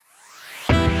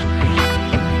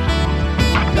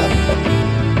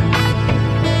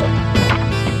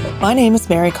My name is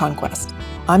Mary Conquest.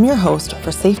 I'm your host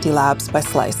for Safety Labs by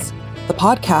Slice, the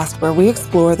podcast where we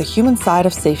explore the human side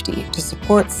of safety to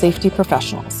support safety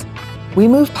professionals. We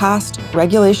move past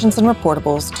regulations and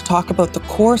reportables to talk about the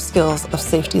core skills of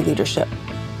safety leadership: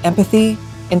 empathy,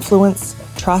 influence,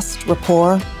 trust,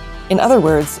 rapport. In other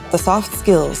words, the soft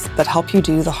skills that help you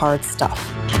do the hard stuff.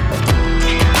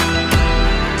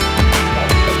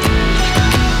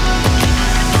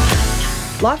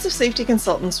 Lots of safety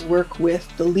consultants work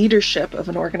with the leadership of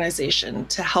an organization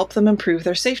to help them improve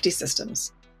their safety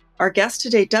systems. Our guest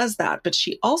today does that, but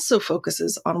she also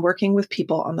focuses on working with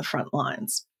people on the front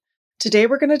lines. Today,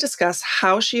 we're going to discuss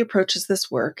how she approaches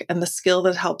this work and the skill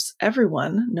that helps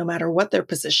everyone, no matter what their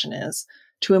position is,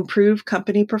 to improve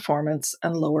company performance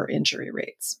and lower injury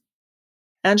rates.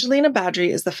 Angelina Badri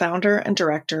is the founder and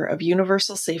director of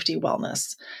Universal Safety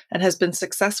Wellness and has been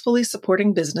successfully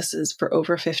supporting businesses for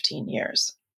over 15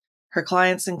 years. Her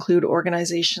clients include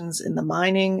organizations in the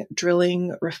mining,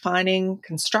 drilling, refining,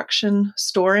 construction,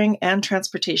 storing, and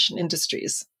transportation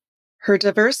industries. Her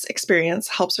diverse experience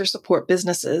helps her support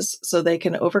businesses so they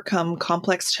can overcome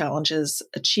complex challenges,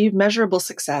 achieve measurable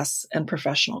success, and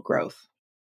professional growth.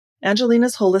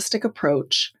 Angelina's holistic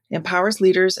approach empowers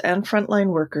leaders and frontline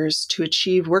workers to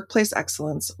achieve workplace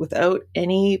excellence without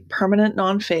any permanent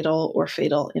non-fatal or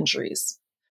fatal injuries.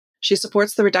 She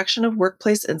supports the reduction of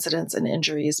workplace incidents and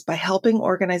injuries by helping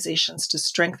organizations to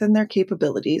strengthen their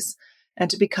capabilities and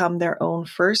to become their own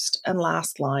first and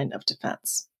last line of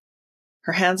defense.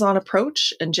 Her hands-on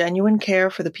approach and genuine care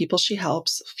for the people she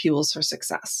helps fuels her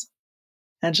success.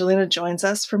 Angelina joins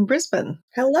us from Brisbane.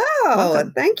 Hello.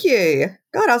 Welcome. Thank you.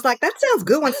 God, I was like, that sounds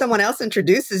good when someone else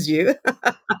introduces you.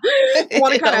 I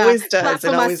want to It kind always of does. clap for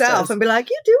It always myself does. and be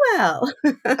like, you do well.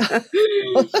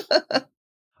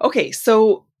 Okay,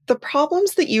 so the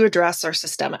problems that you address are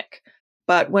systemic.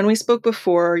 But when we spoke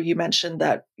before, you mentioned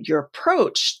that your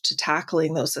approach to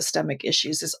tackling those systemic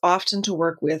issues is often to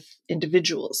work with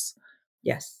individuals.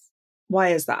 Yes. Why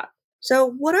is that? So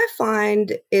what I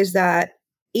find is that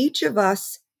each of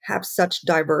us have such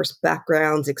diverse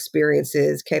backgrounds,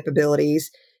 experiences,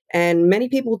 capabilities, and many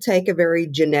people take a very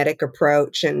genetic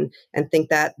approach and think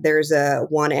that there's a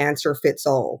one answer fits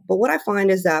all. But what I find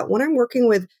is that when I'm working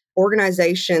with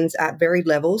organizations at varied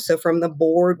levels, so from the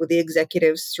board with the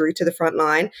executives through to the front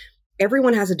line,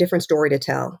 everyone has a different story to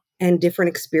tell and different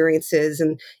experiences,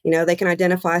 and they can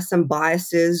identify some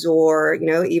biases or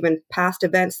even past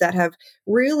events that have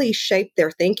really shaped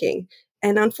their thinking.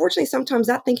 And unfortunately, sometimes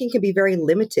that thinking can be very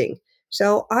limiting.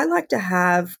 So I like to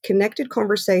have connected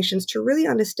conversations to really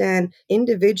understand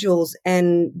individuals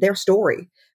and their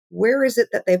story. Where is it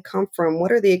that they've come from?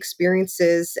 What are the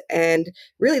experiences and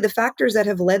really the factors that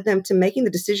have led them to making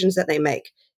the decisions that they make,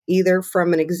 either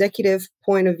from an executive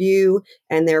point of view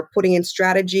and they're putting in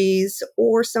strategies,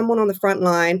 or someone on the front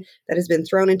line that has been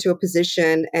thrown into a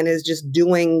position and is just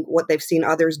doing what they've seen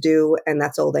others do, and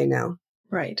that's all they know.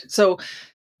 Right. So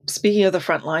speaking of the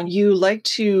front line, you like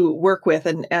to work with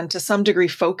and to some degree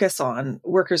focus on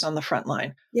workers on the front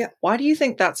line. Yeah. Why do you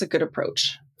think that's a good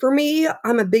approach? For me,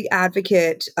 I'm a big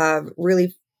advocate of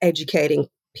really educating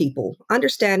people,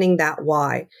 understanding that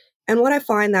why. And what I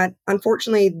find that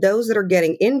unfortunately, those that are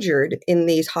getting injured in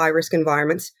these high risk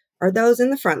environments are those in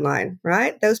the front line,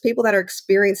 right? Those people that are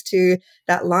experienced to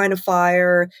that line of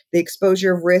fire, the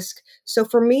exposure of risk. So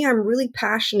for me, I'm really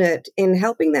passionate in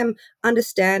helping them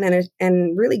understand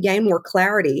and really gain more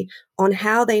clarity on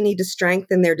how they need to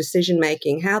strengthen their decision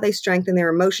making, how they strengthen their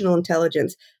emotional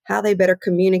intelligence, how they better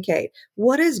communicate.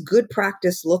 What does good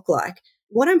practice look like?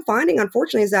 What I'm finding,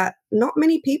 unfortunately, is that not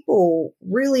many people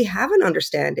really have an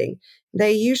understanding.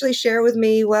 They usually share with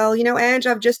me, well, Ange,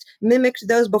 I've just mimicked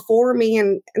those before me,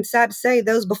 and sad to say,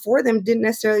 those before them didn't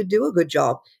necessarily do a good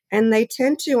job. And they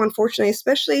tend to, unfortunately,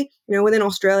 especially, within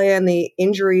Australia and the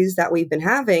injuries that we've been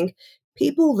having,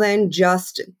 people then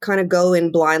just kind of go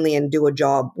in blindly and do a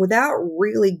job without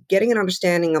really getting an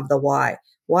understanding of the why.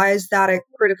 Why is that a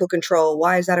critical control?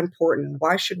 Why is that important?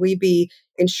 Why should we be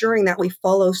ensuring that we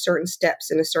follow certain steps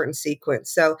in a certain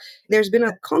sequence? So there's been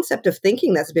a concept of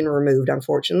thinking that's been removed,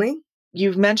 unfortunately.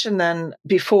 You've mentioned then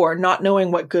before not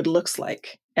knowing what good looks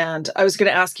like. And I was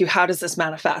going to ask you, how does this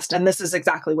manifest? And this is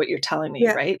exactly what you're telling me,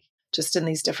 Yeah. right? Just in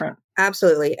these different.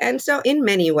 Absolutely. And so in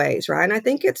many ways, right? And I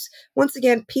think it's, once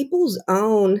again, people's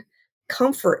own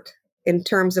comfort in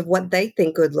terms of what they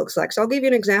think good looks like. So I'll give you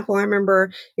an example. I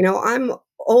remember, I'm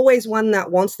always one that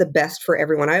wants the best for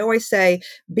everyone. I always say,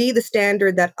 be the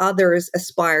standard that others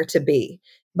aspire to be.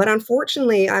 But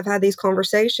unfortunately, I've had these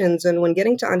conversations, and when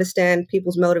getting to understand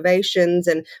people's motivations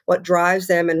and what drives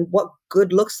them and what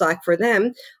good looks like for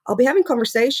them, I'll be having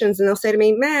conversations and they'll say to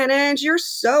me, man, Ange, you're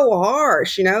so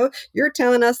harsh. You're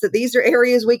telling us that these are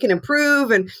areas we can improve.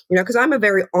 And, because I'm a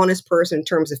very honest person in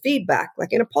terms of feedback,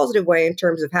 like in a positive way in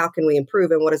terms of how can we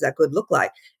improve and what does that good look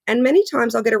like. And many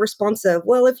times I'll get a response of,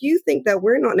 well, if you think that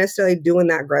we're not necessarily doing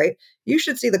that great, you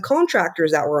should see the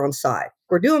contractors that were on site.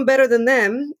 We're doing better than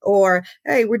them. Or,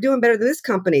 hey, we're doing better than this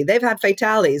company. They've had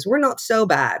fatalities. We're not so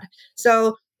bad.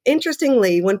 So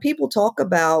interestingly, when people talk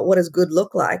about what does good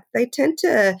look like, they tend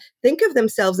to think of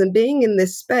themselves in being in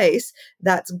this space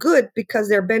that's good because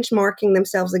they're benchmarking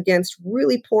themselves against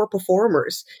really poor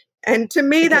performers. And to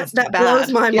me, that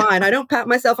blows my mind. I don't pat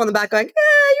myself on the back going,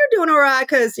 you're doing all right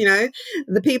because,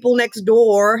 the people next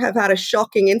door have had a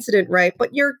shocking incident rate, but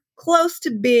you're close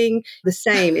to being the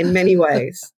same in many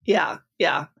ways. Yeah.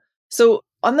 So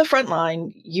on the front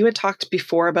line, you had talked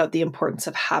before about the importance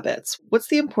of habits. What's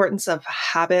the importance of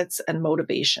habits and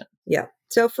motivation? Yeah.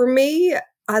 So for me,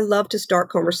 I love to start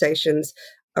conversations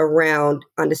around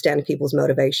understanding people's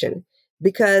motivation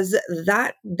because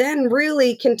that then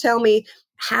really can tell me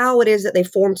how it is that they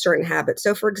form certain habits.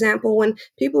 So, for example, when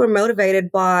people are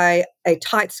motivated by a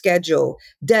tight schedule,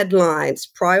 deadlines,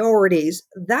 priorities,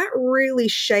 that really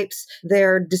shapes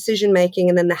their decision making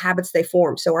and then the habits they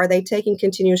form. So, are they taking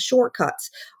continuous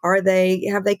shortcuts?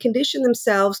 Have they conditioned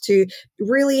themselves to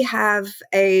really have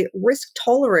a risk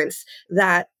tolerance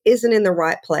that isn't in the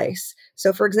right place?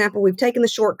 So, for example, we've taken the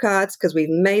shortcuts because we've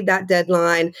made that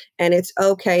deadline, and it's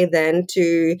okay then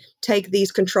to take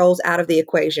these controls out of the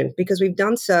equation because we've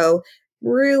done so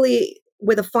really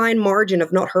with a fine margin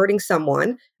of not hurting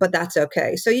someone, but that's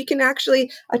okay. So you can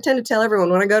actually, I tend to tell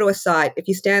everyone when I go to a site, if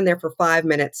you stand there for 5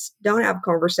 minutes, don't have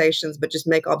conversations, but just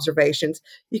make observations,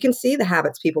 you can see the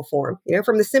habits people form,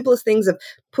 from the simplest things of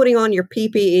putting on your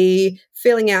PPE,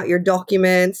 filling out your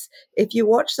documents. If you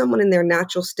watch someone in their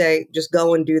natural state just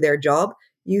go and do their job,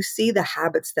 you see the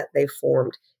habits that they've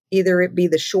formed, either it be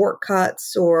the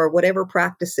shortcuts or whatever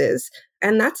practices.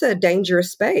 And that's a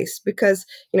dangerous space because,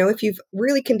 if you've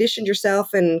really conditioned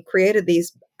yourself and created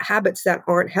these habits that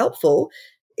aren't helpful,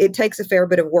 it takes a fair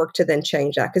bit of work to then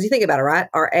change that. Because you think about it, right?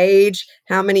 Our age,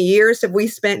 how many years have we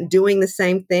spent doing the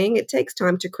same thing? It takes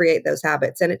time to create those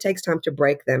habits and it takes time to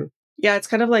break them. Yeah, it's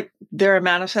kind of like they're a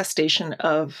manifestation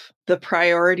of the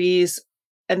priorities.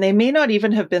 And they may not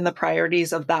even have been the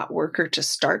priorities of that worker to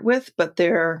start with, but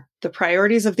they're the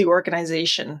priorities of the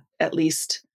organization, at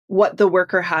least what the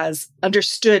worker has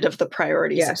understood of the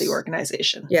priorities of the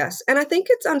organization. Yes. And I think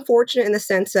it's unfortunate in the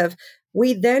sense of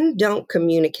we then don't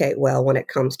communicate well when it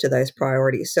comes to those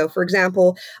priorities. So, for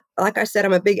example, like I said,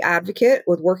 I'm a big advocate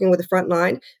with working with the front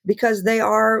line because they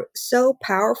are so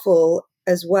powerful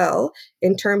as well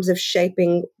in terms of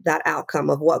shaping that outcome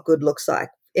of what good looks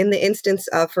like. In the instance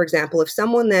of, for example, if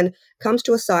someone then comes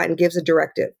to a site and gives a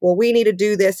directive, well, we need to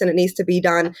do this and it needs to be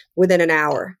done within an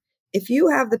hour. If you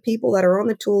have the people that are on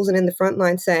the tools and in the front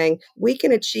line saying, we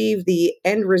can achieve the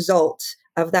end result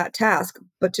of that task,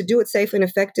 but to do it safely and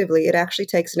effectively, it actually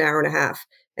takes an hour and a half.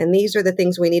 And these are the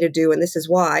things we need to do, and this is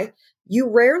why. You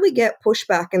rarely get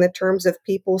pushback in the terms of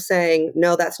people saying,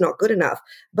 no, that's not good enough.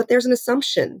 But there's an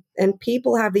assumption, and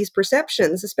people have these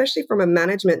perceptions, especially from a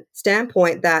management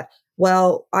standpoint, that,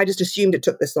 well, I just assumed it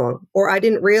took this long, or I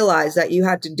didn't realize that you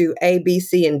had to do A, B,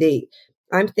 C, and D.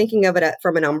 I'm thinking of it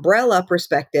from an umbrella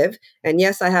perspective. And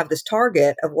yes, I have this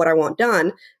target of what I want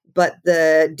done, but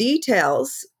the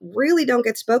details really don't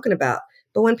get spoken about.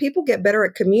 But when people get better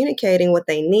at communicating what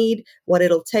they need, what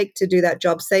it'll take to do that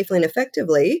job safely and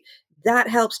effectively, that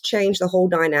helps change the whole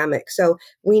dynamic. So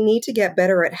we need to get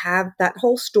better at have that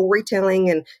whole storytelling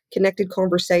and connected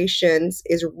conversations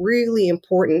is really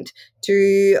important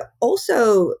to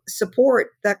also support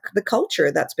the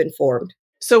culture that's been formed.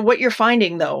 So what you're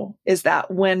finding, though, is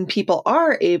that when people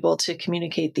are able to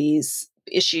communicate these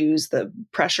issues, the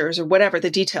pressures or whatever, the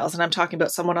details, and I'm talking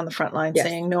about someone on the front line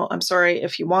saying, no, I'm sorry,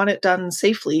 if you want it done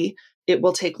safely, it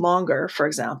will take longer, for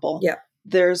example. Yeah.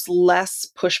 There's less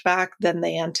pushback than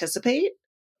they anticipate.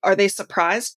 Are they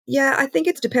surprised? Yeah, I think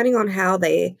it's depending on how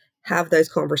they have those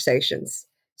conversations.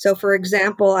 So, for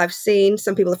example, I've seen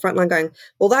some people at the front line going,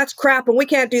 well, that's crap and we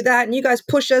can't do that. And you guys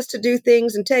push us to do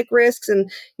things and take risks.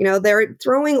 And, they're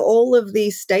throwing all of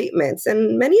these statements.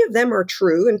 And many of them are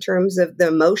true in terms of the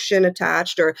emotion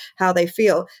attached or how they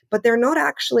feel, but they're not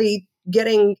actually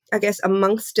getting, I guess,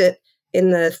 amongst it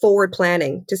in the forward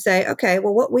planning to say, okay,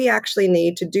 well, what we actually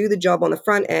need to do the job on the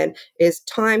front end is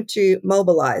time to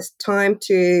mobilize, time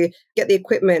to get the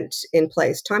equipment in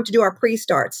place, time to do our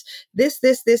pre-starts. This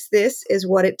is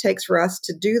what it takes for us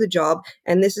to do the job.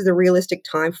 And this is the realistic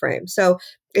time frame. So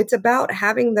It's about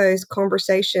having those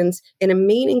conversations in a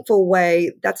meaningful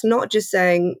way. That's not just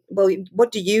saying, well,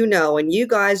 what do you know? And you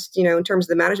guys, in terms of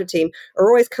the management team, are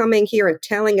always coming here and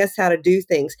telling us how to do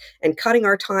things and cutting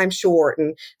our time short.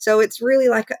 And so it's really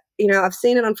like, I've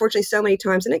seen it unfortunately so many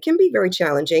times, and it can be very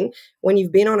challenging when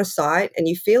you've been on a site and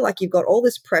you feel like you've got all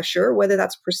this pressure, whether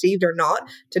that's perceived or not,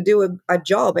 to do a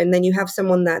job. And then you have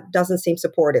someone that doesn't seem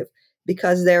supportive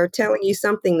because they're telling you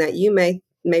something that you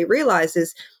may realize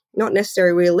is not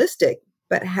necessarily realistic,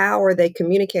 but how are they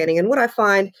communicating? And what I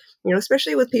find,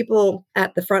 especially with people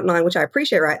at the front line, which I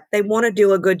appreciate, right? They want to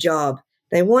do a good job.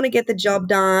 They want to get the job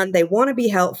done. They want to be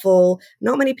helpful.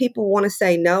 Not many people want to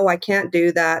say, no, I can't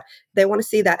do that. They want to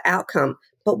see that outcome.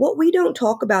 But what we don't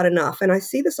talk about enough, and I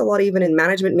see this a lot even in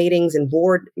management meetings and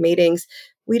board meetings,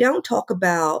 we don't talk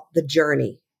about the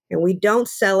journey. And we don't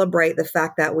celebrate the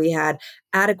fact that we had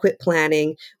adequate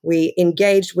planning. We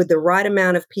engaged with the right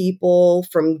amount of people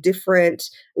from different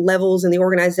levels in the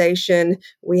organization.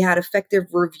 We had effective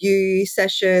review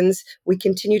sessions. We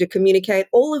continue to communicate.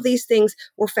 All of these things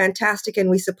were fantastic, and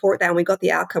we support that, and we got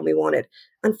the outcome we wanted.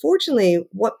 Unfortunately,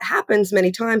 what happens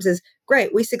many times is,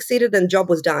 great, we succeeded and the job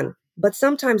was done. But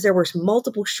sometimes there were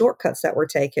multiple shortcuts that were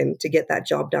taken to get that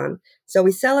job done. So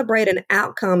we celebrate an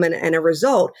outcome and a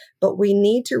result, but we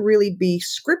need to really be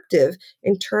scriptive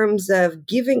in terms of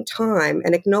giving time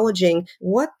and acknowledging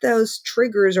what those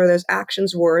triggers or those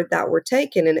actions were that were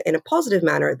taken in a positive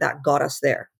manner that got us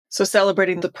there. So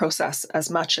celebrating the process as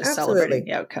much as celebrating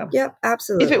the outcome. Yep,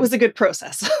 absolutely. If it was a good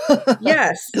process.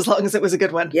 Yes. As long as it was a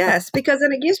good one. Yes, because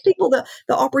then it gives people the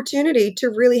opportunity to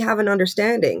really have an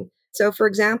understanding. So, for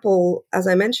example, as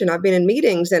I mentioned, I've been in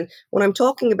meetings, and when I'm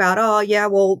talking about,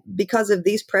 because of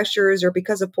these pressures or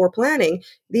because of poor planning,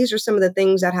 these are some of the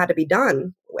things that had to be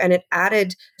done. And it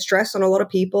added stress on a lot of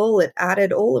people. It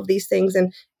added all of these things.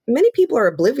 And many people are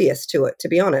oblivious to it, to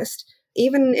be honest.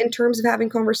 Even in terms of having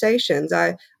conversations,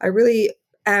 I really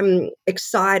am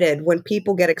excited when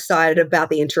people get excited about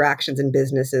the interactions in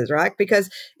businesses, right? Because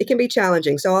it can be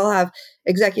challenging. So I'll have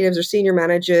executives or senior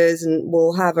managers, and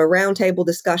we'll have a roundtable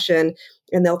discussion,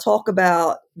 and they'll talk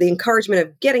about the encouragement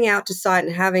of getting out to site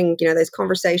and having, those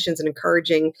conversations and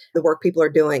encouraging the work people are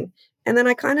doing. And then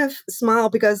I kind of smile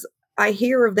because I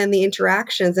hear of then the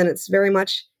interactions, and it's very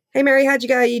much, hey, Mary, how'd you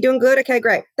go? You doing good? Okay,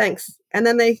 great. Thanks. And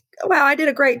then wow, I did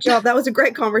a great job. That was a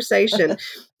great conversation.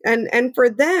 And for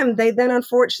them, they then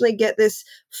unfortunately get this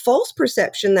false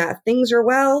perception that things are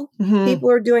well,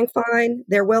 people are doing fine,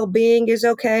 their well-being is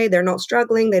okay, they're not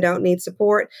struggling, they don't need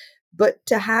support. But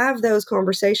to have those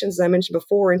conversations, as I mentioned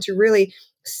before, and to really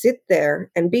sit there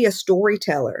and be a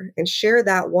storyteller and share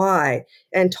that why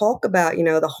and talk about,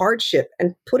 the hardship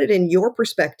and put it in your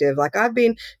perspective. Like, I've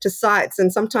been to sites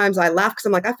and sometimes I laugh because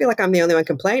I'm like, I feel like I'm the only one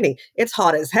complaining. It's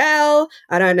hot as hell.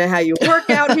 I don't know how you work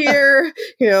out here.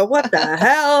 What the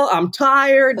hell? I'm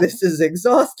tired. This is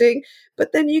exhausting.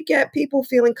 But then you get people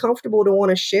feeling comfortable to want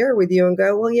to share with you and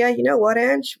go, well, yeah, you know what,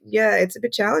 Ange? Yeah, it's a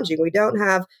bit challenging. We don't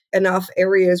have enough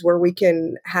areas where we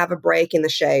can have a break in the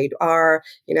shade. Our,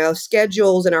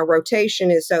 schedules and our rotation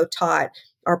is so tight.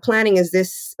 Our planning is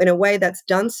this in a way that's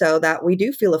done so that we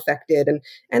do feel affected.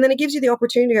 And then it gives you the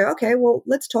opportunity to go, okay, well,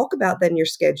 let's talk about then your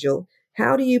schedule.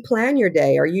 How do you plan your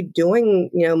day? Are you doing,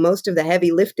 most of the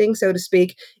heavy lifting, so to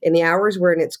speak, in the hours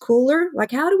when it's cooler?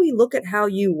 Like, how do we look at how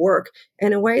you work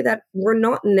in a way that we're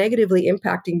not negatively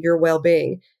impacting your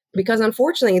well-being? Because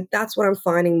unfortunately, that's what I'm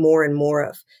finding more and more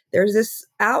of. There's this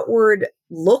outward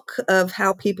look of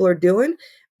how people are doing,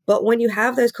 but when you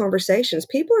have those conversations,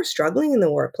 people are struggling in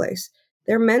the workplace.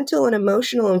 Their mental and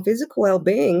emotional and physical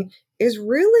well-being is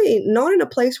really not in a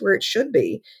place where it should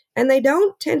be. And they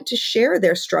don't tend to share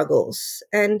their struggles.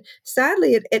 And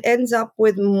sadly, it ends up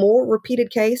with more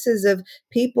repeated cases of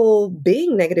people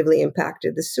being negatively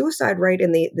impacted. The suicide rate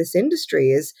in this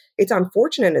industry it's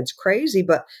unfortunate and it's crazy,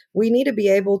 but we need to be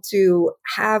able to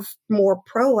have more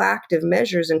proactive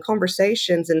measures and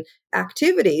conversations and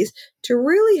activities to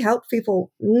really help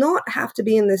people not have to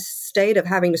be in this state of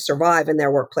having to survive in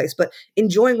their workplace, but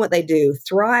enjoying what they do,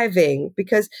 thriving,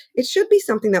 because it should be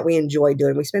something that we enjoy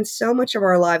doing. We spend so much of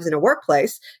our lives in a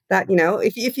workplace that,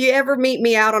 if you ever meet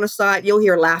me out on a site, you'll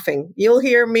hear laughing. You'll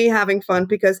hear me having fun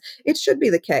because it should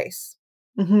be the case.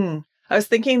 Mm-hmm. I was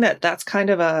thinking that that's kind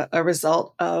of a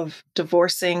result of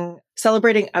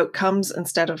celebrating outcomes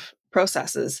instead of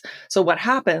processes. So what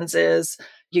happens is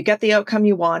you get the outcome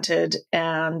you wanted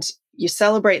and you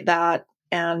celebrate that,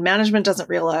 and management doesn't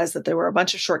realize that there were a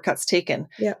bunch of shortcuts taken.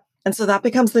 Yeah. And so that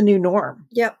becomes the new norm.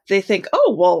 Yep. They think,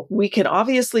 oh, well, we can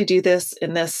obviously do this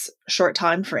in this short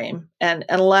time frame. And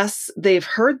unless they've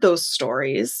heard those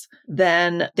stories,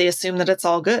 then they assume that it's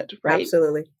all good, right?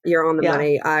 Absolutely. You're on the Yeah.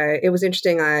 money. It was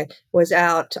interesting. I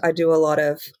do a lot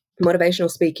of motivational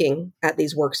speaking at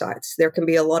these work sites. There can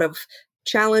be a lot of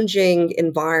challenging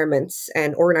environments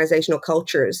and organizational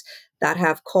cultures that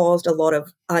have caused a lot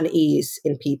of unease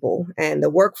in people. And the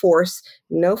workforce,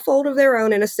 no fault of their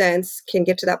own in a sense, can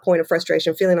get to that point of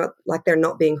frustration, feeling like they're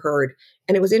not being heard.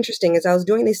 And it was interesting as I was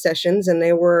doing these sessions, and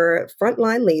they were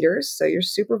frontline leaders, so your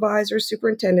supervisors,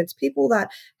 superintendents, people that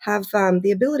have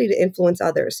the ability to influence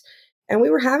others. And we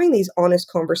were having these honest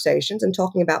conversations and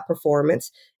talking about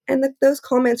performance. And those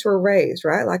comments were raised,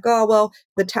 right? Like, oh, well,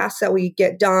 the tasks that we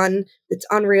get done, it's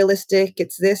unrealistic,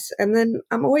 it's this. And then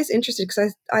I'm always interested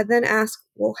because I then ask,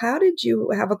 well, how did you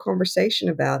have a conversation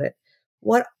about it?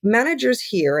 What managers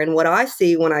hear and what I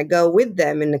see when I go with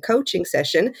them in the coaching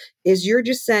session is you're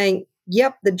just saying,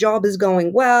 yep, the job is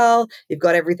going well, you've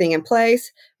got everything in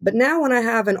place. But now when I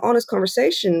have an honest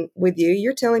conversation with you,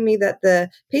 you're telling me that the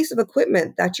piece of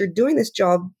equipment that you're doing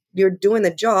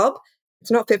the job,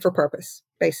 it's not fit for purpose,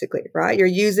 basically, right? You're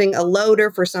using a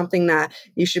loader for something that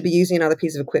you should be using another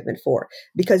piece of equipment for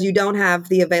because you don't have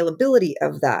the availability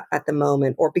of that at the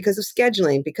moment, or because of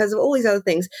scheduling, because of all these other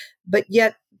things. But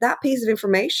yet that piece of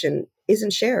information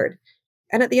isn't shared.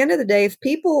 And at the end of the day, if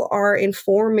people are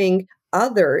informing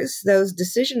others, those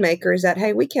decision makers, that,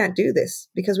 hey, we can't do this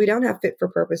because we don't have fit for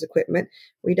purpose equipment,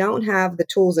 we don't have the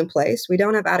tools in place, we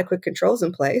don't have adequate controls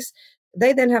in place,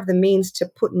 they then have the means to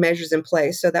put measures in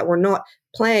place so that we're not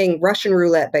playing Russian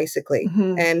roulette, basically.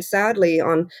 Mm-hmm. And sadly,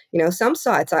 on some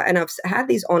sites, I've had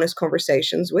these honest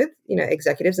conversations with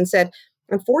executives and said,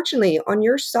 unfortunately, on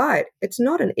your side, it's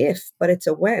not an if, but it's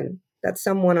a when that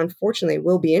someone unfortunately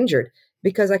will be injured,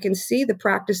 because I can see the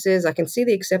practices, I can see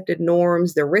the accepted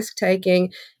norms, the risk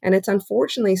taking, and it's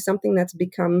unfortunately something that's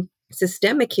become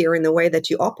systemic here in the way that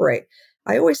you operate.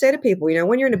 I always say to people,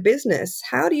 when you're in a business,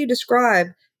 how do you describe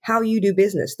how you do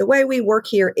business? The way we work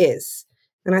here is.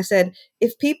 And I said,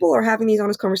 if people are having these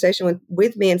honest conversations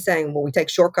with me and saying, well, we take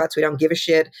shortcuts, we don't give a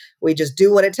shit, we just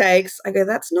do what it takes, I go,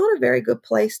 that's not a very good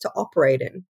place to operate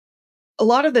in. A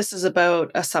lot of this is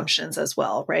about assumptions as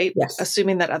well, right? Yes.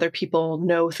 Assuming that other people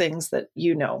know things that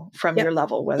you know from Yep. your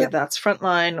level, whether Yep. that's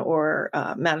frontline or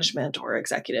management or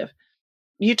executive.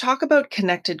 You talk about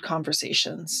connected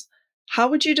conversations. How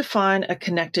would you define a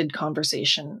connected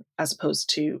conversation as opposed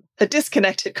to a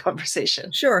disconnected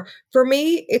conversation? Sure. For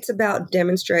me, it's about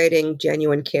demonstrating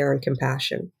genuine care and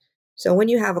compassion. So when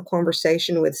you have a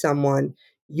conversation with someone,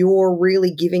 you're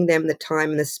really giving them the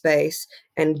time and the space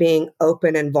and being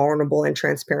open and vulnerable and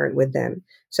transparent with them.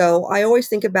 So I always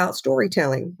think about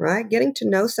storytelling, right? Getting to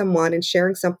know someone and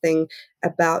sharing something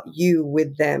about you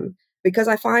with them. Because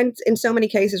I find in so many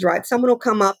cases, right, someone will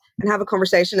come up and have a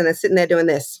conversation and they're sitting there doing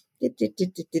this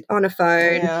on a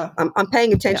phone. Yeah. I'm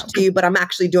paying attention to you, but I'm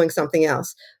actually doing something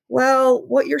else. Well,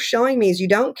 what you're showing me is you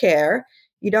don't care.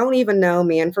 You don't even know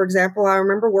me. And for example, I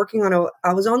remember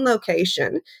I was on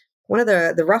location. One of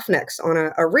the roughnecks on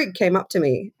a rig came up to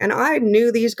me, and I knew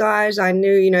these guys. I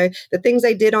knew, the things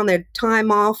they did on their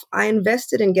time off. I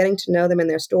invested in getting to know them and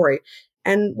their story.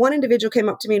 And one individual came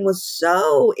up to me and was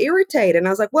so irritated. And I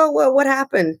was like, whoa, what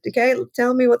happened? Okay,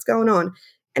 tell me what's going on.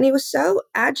 And he was so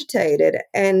agitated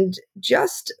and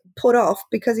just put off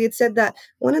because he had said that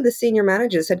one of the senior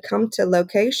managers had come to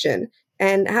location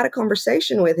and had a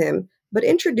conversation with him, but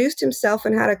introduced himself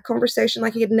and had a conversation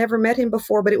like he had never met him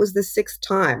before, but it was the sixth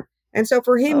time. And so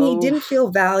for him, he didn't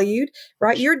feel valued,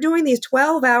 right? You're doing these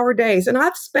 12-hour days, and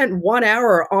I've spent 1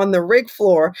 hour on the rig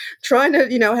floor trying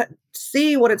to,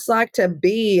 see what it's like to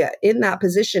be in that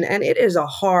position. And it is a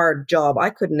hard job. I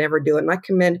could never do it. And I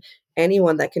commend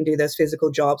anyone that can do those physical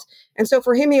jobs. And so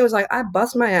for him, he was like, I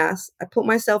bust my ass. I put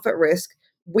myself at risk.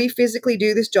 We physically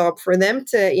do this job for them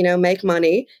to, make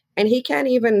money. And he can't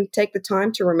even take the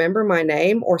time to remember my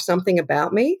name or something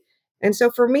about me. And so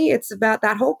for me, it's about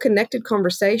that whole connected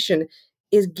conversation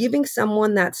is giving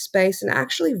someone that space and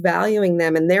actually valuing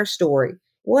them and their story.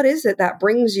 What is it that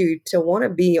brings you to want to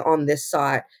be on this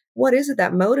side? What is it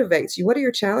that motivates you? What are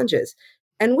your challenges?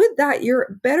 And with that,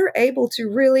 you're better able to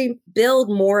really build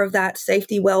more of that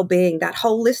safety well-being, that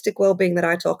holistic well-being that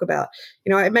I talk about.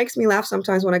 It makes me laugh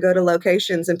sometimes when I go to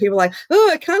locations and people are like, oh,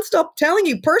 I can't stop telling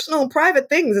you personal and private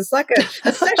things. It's like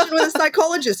a session with a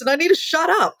psychologist and I need to shut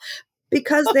up.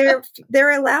 Because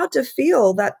they're allowed to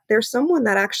feel that there's someone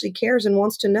that actually cares and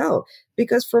wants to know.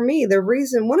 Because for me,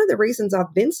 one of the reasons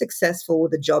I've been successful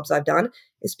with the jobs I've done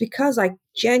is because I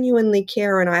genuinely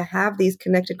care and I have these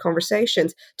connected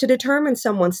conversations to determine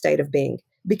someone's state of being.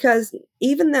 Because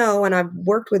even though, and I've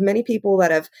worked with many people that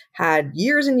have had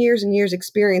years and years and years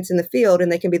experience in the field,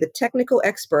 and they can be the technical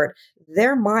expert,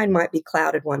 their mind might be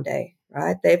clouded one day,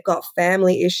 right? They've got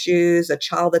family issues, a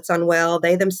child that's unwell,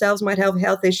 they themselves might have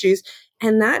health issues,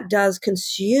 and that does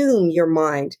consume your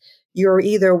mind. You're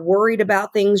either worried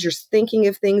about things, you're thinking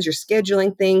of things, you're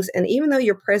scheduling things, and even though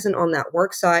you're present on that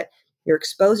work site, you're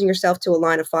exposing yourself to a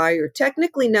line of fire. You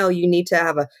technically know you need to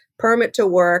have a permit to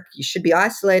work, you should be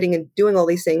isolating and doing all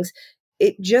these things.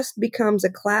 It just becomes a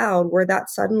cloud where that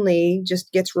suddenly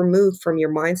just gets removed from your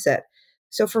mindset.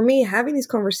 So for me, having these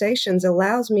conversations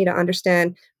allows me to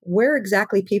understand where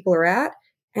exactly people are at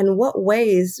and what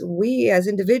ways we as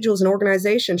individuals and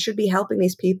organizations should be helping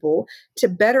these people to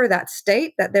better that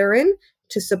state that they're in,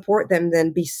 to support them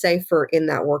then be safer in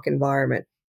that work environment.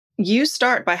 You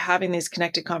start by having these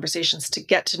connected conversations to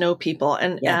get to know people.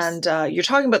 And Yes, you're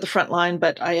talking about the front line,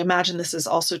 but I imagine this is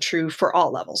also true for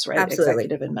all levels, right? absolutely.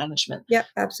 Executive and management. Yep,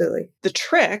 absolutely. The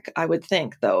trick, I would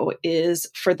think, though, is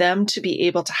for them to be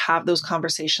able to have those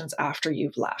conversations after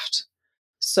you've left.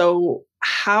 So,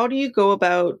 how do you go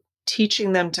about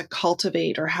teaching them to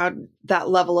cultivate or how that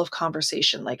level of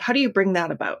conversation? Like, how do you bring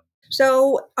that about?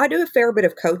 So I do a fair bit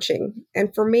of coaching.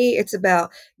 And for me, it's about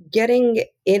getting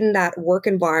in that work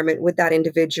environment with that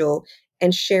individual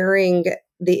and sharing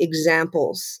the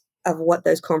examples of what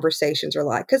those conversations are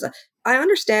like. Because I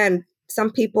understand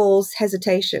some people's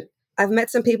hesitation. I've met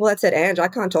some people that said, Ange, I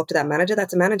can't talk to that manager.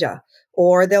 That's a manager.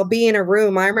 Or they'll be in a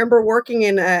room. I remember working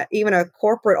in even a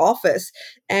corporate office,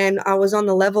 and I was on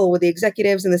the level with the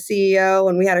executives and the CEO,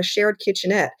 and we had a shared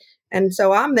kitchenette. And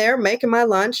so I'm there making my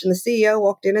lunch, and the CEO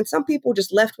walked in, and some people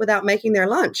just left without making their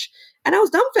lunch. And I was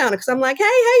dumbfounded because I'm like, hey, how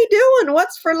you doing?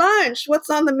 What's for lunch? What's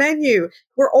on the menu?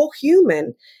 We're all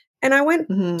human. And I went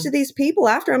to Hmm. these people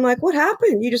after. I'm like, what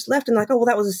happened? You just left, and like, oh, well,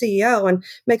 that was a CEO and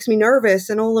makes me nervous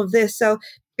and all of this. So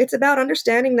it's about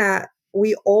understanding that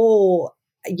we all,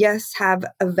 yes, have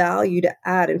a value to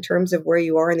add in terms of where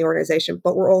you are in the organization,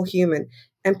 but we're all human.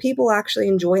 And people actually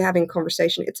enjoy having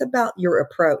conversation. It's about your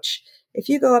approach. If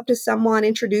you go up to someone,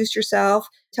 introduce yourself,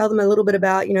 tell them a little bit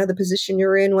about, the position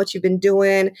you're in, what you've been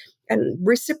doing, and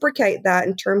reciprocate that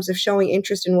in terms of showing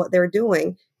interest in what they're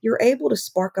doing, you're able to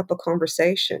spark up a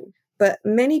conversation. But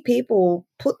many people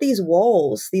put these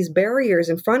walls, these barriers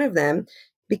in front of them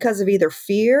because of either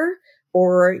fear,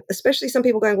 or especially some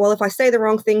people going, well, if I say the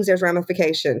wrong things, there's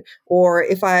ramification. Or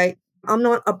if I'm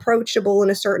not approachable in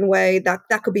a certain way, that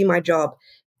could be my job.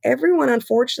 Everyone,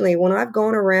 unfortunately, when I've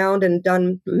gone around and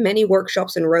done many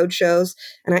workshops and road shows,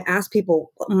 and I ask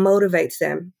people what motivates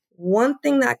them, one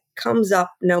thing that comes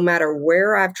up no matter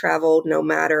where I've traveled, no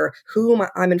matter who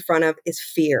I'm in front of, is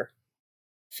fear.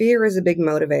 Fear is a big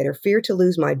motivator. Fear to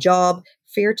lose my job,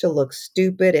 fear to look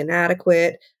stupid,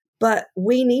 inadequate. But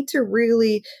we need to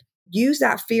really use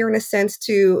that fear in a sense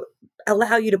to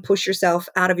allow you to push yourself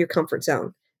out of your comfort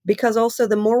zone. Because also,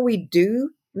 the more we do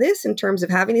this in terms of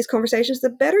having these conversations, the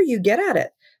better you get at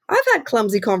it. I've had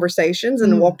clumsy conversations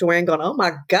and Mm. walked away and gone, oh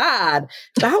my God,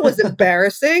 that was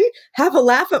embarrassing. Have a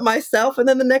laugh at myself. And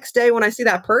then the next day, when I see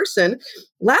that person,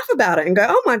 laugh about it and go,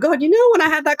 oh my God, when I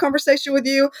had that conversation with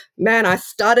you, man, I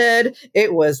stuttered.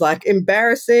 It was like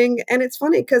embarrassing. And it's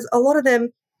funny because a lot of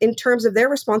them, in terms of their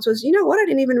response, was, you know what? I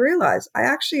didn't even realize. I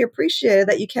actually appreciated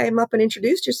that you came up and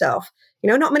introduced yourself.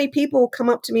 Not many people come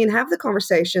up to me and have the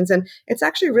conversations. And it's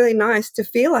actually really nice to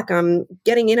feel like I'm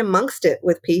getting in amongst it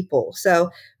with people.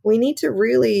 So we need to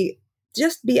really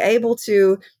just be able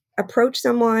to approach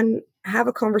someone, have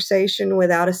a conversation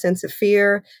without a sense of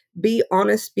fear, be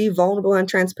honest, be vulnerable and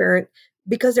transparent,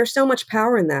 because there's so much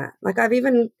power in that. Like I've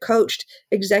even coached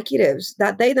executives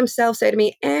that they themselves say to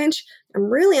me, Ange, I'm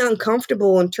really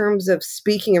uncomfortable in terms of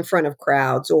speaking in front of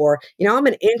crowds, or, I'm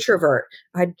an introvert.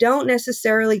 I don't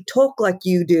necessarily talk like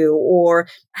you do or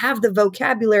have the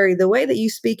vocabulary, the way that you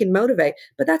speak and motivate,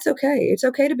 but that's okay. It's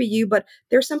okay to be you, but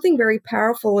there's something very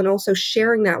powerful in also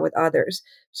sharing that with others.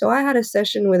 So I had a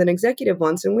session with an executive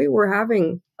once, and we were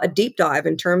having a deep dive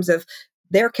in terms of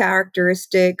their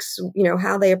characteristics,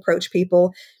 how they approach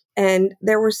people. And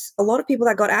there was a lot of people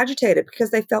that got agitated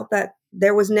because they felt that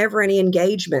there was never any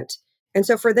engagement. And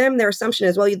so for them, their assumption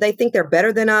is, well, they think they're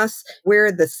better than us.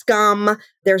 We're the scum.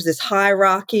 There's this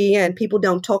hierarchy, and people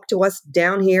don't talk to us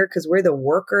down here because we're the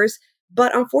workers.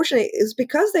 But unfortunately, it's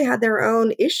because they had their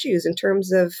own issues in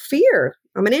terms of fear.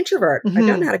 I'm an introvert. I don't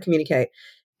know Hmm. how to communicate.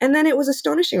 And then it was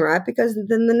astonishing, right? Because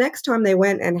then the next time they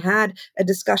went and had a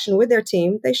discussion with their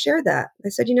team, they shared that. They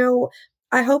said,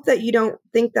 I hope that you don't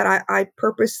think that I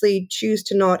purposely choose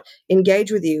to not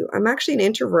engage with you. I'm actually an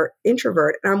introvert,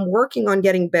 and I'm working on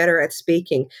getting better at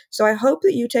speaking. So I hope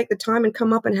that you take the time and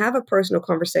come up and have a personal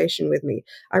conversation with me.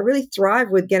 I really thrive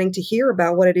with getting to hear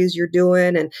about what it is you're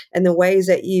doing and the ways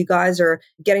that you guys are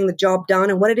getting the job done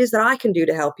and what it is that I can do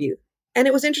to help you. And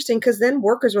it was interesting because then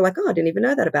workers were like, oh, I didn't even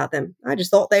know that about them. I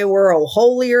just thought they were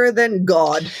holier than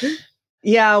God.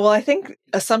 Yeah, well, I think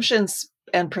assumptions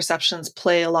and perceptions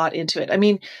play a lot into it. I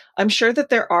mean, I'm sure that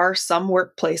there are some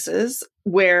workplaces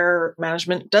where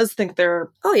management does think they're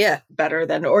Oh, yeah. better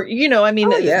than, or, I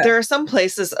mean, Oh, yeah. there are some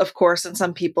places, of course, and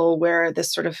some people where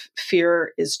this sort of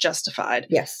fear is justified.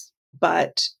 Yes.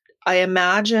 But I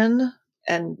imagine,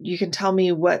 and you can tell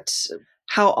me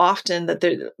how often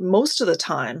most of the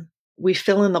time we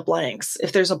fill in the blanks.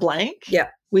 If there's a blank, Yeah.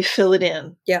 we fill it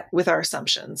in Yeah. with our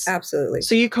assumptions. Absolutely.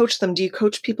 So you coach them. Do you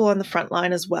coach people on the front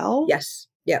line as well? Yes.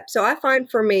 Yeah. So I find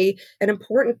for me an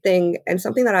important thing and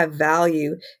something that I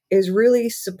value is really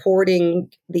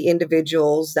supporting the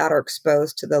individuals that are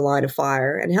exposed to the line of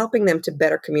fire and helping them to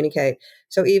better communicate.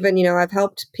 So even, I've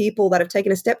helped people that have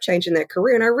taken a step change in their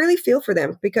career, and I really feel for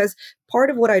them because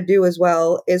part of what I do as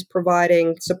well is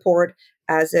providing support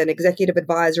as an executive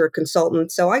advisor or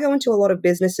consultant. So I go into a lot of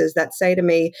businesses that say to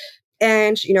me,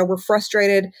 and, we're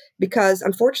frustrated because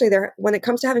unfortunately, when it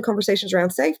comes to having conversations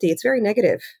around safety, it's very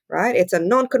negative, right? It's a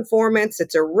non-conformance,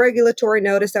 it's a regulatory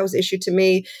notice that was issued to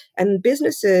me, and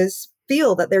businesses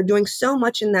feel that they're doing so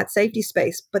much in that safety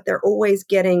space, but they're always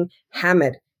getting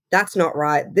hammered. That's not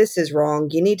right. This is wrong.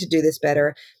 You need to do this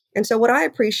better. And so what I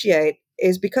appreciate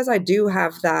is because I do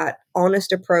have that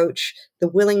honest approach, the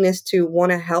willingness to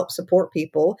want to help support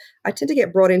people, I tend to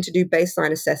get brought in to do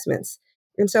baseline assessments.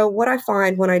 And so what I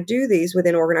find when I do these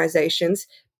within organizations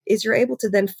is you're able to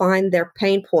then find their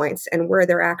pain points and where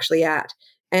they're actually at.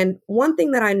 And one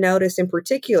thing that I notice in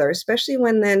particular, especially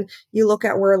when then you look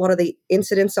at where a lot of the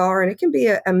incidents are, and it can be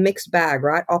a mixed bag,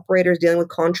 right? Operators dealing with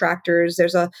contractors.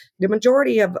 The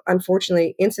majority of,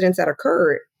 unfortunately, incidents that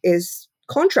occur is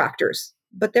contractors,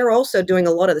 but they're also doing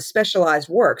a lot of the specialized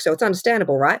work. So it's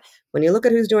understandable, right? When you look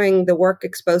at who's doing the work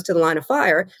exposed to the line of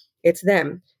fire, it's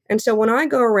them. And so when I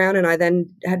go around and I then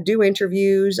do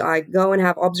interviews, I go and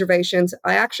have observations,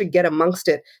 I actually get amongst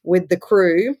it with the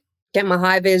crew, get my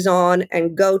high vis on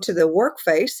and go to the work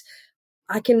face.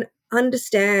 I can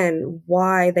understand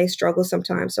why they struggle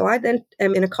sometimes. So I then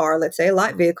am in a car, let's say a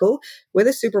light vehicle with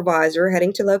a supervisor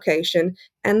heading to location.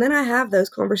 And then I have those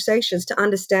conversations to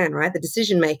understand, right, the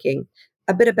decision making,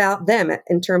 a bit about them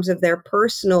in terms of their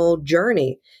personal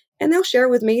journey. And they'll share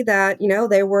with me that,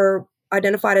 they were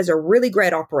identified as a really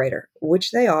great operator,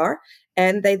 which they are.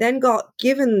 And they then got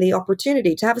given the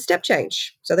opportunity to have a step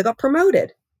change. So they got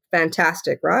promoted.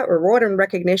 Fantastic, right? Reward and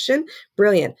recognition.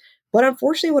 Brilliant. But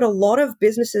unfortunately, what a lot of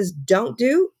businesses don't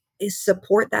do is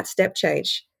support that step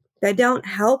change. They don't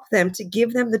help them to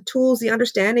give them the tools, the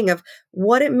understanding of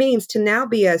what it means to now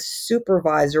be a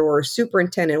supervisor or a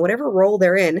superintendent, whatever role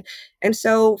they're in. And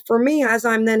so for me, as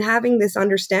I'm then having this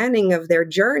understanding of their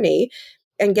journey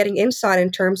and getting insight in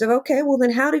terms of, okay, well,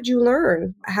 then how did you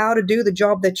learn how to do the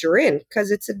job that you're in? Because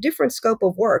it's a different scope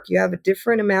of work. You have a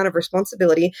different amount of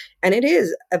responsibility, and it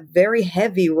is a very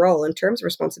heavy role in terms of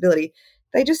responsibility.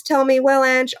 They just tell me, well,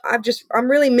 Ange,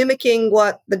 I'm really mimicking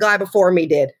what the guy before me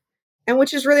did. And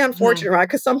which is really unfortunate, right?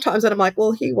 Because sometimes I'm like,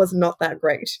 well, he was not that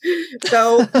great.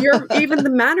 So even the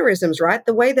mannerisms, right?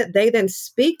 The way that they then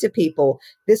speak to people,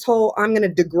 this whole, I'm going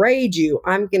to degrade you.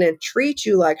 I'm going to treat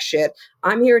you like shit.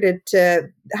 I'm here to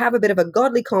have a bit of a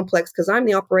godly complex because I'm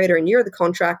the operator and you're the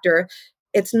contractor.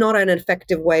 It's not an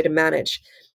effective way to manage.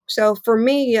 So for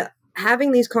me,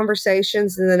 having these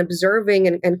conversations and then observing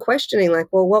and questioning, like,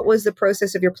 well, what was the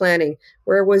process of your planning?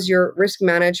 Where was your risk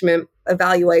management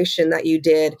evaluation that you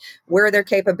did? Where are their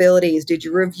capabilities? Did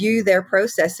you review their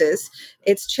processes?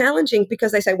 It's challenging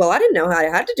because they say, well, I didn't know how I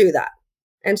had to do that.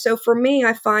 And so for me,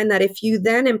 I find that if you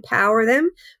then empower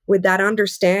them with that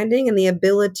understanding and the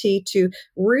ability to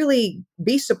really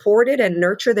be supported and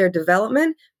nurture their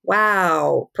development,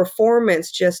 wow,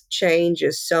 performance just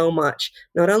changes so much.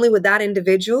 Not only with that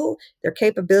individual, their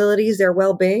capabilities, their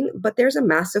well-being, but there's a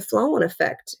massive flow-on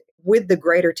effect with the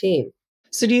greater team.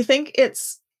 So do you think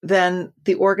it's then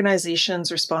the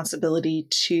organization's responsibility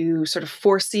to sort of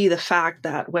foresee the fact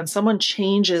that when someone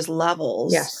changes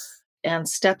levels, yes, and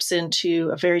steps into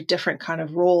a very different kind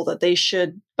of role, that they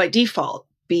should by default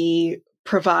be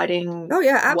providing? Oh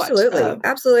yeah, absolutely.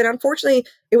 Absolutely. And unfortunately,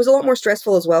 it was a lot more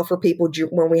stressful as well for people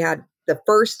when we had the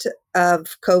first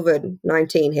of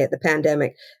COVID-19 hit, the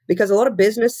pandemic, because a lot of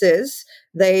businesses,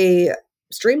 they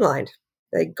streamlined.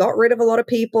 They got rid of a lot of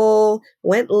people,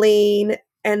 went lean,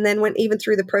 and then went even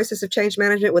through the process of change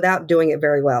management without doing it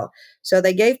very well. So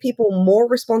they gave people more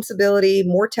responsibility,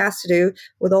 more tasks to do,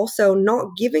 with also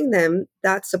not giving them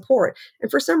that support.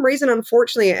 And for some reason,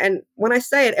 unfortunately, and when I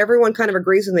say it, everyone kind of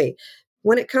agrees with me.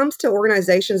 When it comes to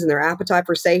organizations and their appetite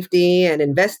for safety and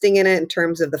investing in it in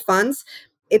terms of the funds,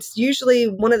 it's usually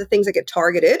one of the things that get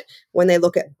targeted when they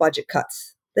look at budget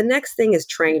cuts. The next thing is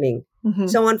training. Mm-hmm.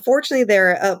 So unfortunately,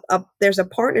 there's a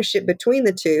partnership between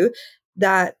the two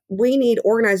that we need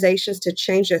organizations to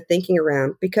change their thinking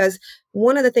around. Because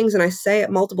one of the things, and I say it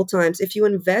multiple times, if you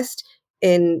invest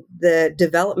in the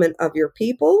development of your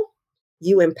people,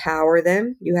 you empower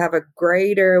them, you have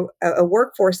a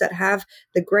workforce that have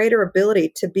the greater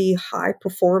ability to be high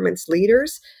performance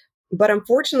leaders. But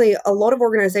unfortunately, a lot of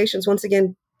organizations, once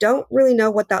again, don't really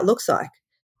know what that looks like.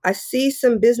 I see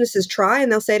some businesses try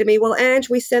and they'll say to me, well,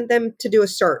 Ange, we sent them to do a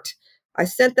cert. I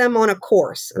sent them on a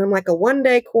course. And I'm like, a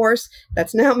 1-day course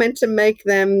that's now meant to make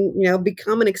them,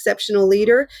 become an exceptional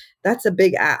leader. That's a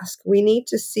big ask. We need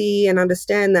to see and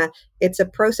understand that it's a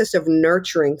process of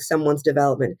nurturing someone's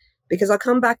development. Because I'll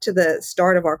come back to the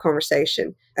start of our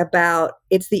conversation about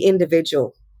it's the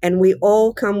individual. And we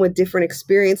all come with different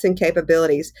experience and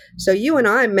capabilities. So you and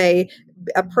I may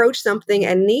approach something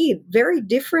and need very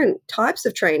different types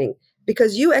of training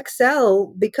because you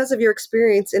excel because of your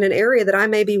experience in an area that I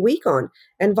may be weak on,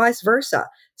 and vice versa.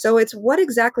 So it's what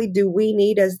exactly do we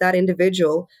need as that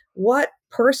individual? What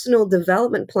personal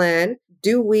development plan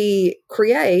do we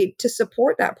create to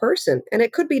support that person? And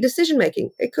it could be decision making.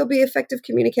 It could be effective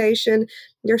communication.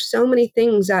 There's so many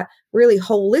things that really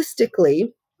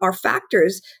holistically are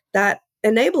factors that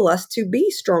enable us to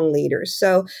be strong leaders.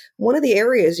 So one of the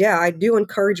areas, I do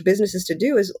encourage businesses to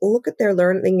do is look at their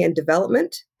learning and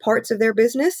development parts of their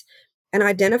business and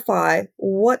identify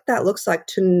what that looks like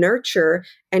to nurture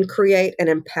and create an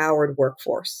empowered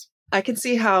workforce. I can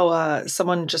see how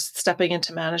someone just stepping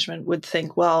into management would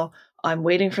think, well, I'm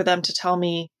waiting for them to tell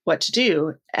me what to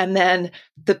do. And then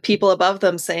the people above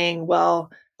them saying, well,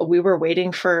 we were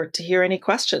waiting to hear any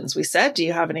questions. We said, do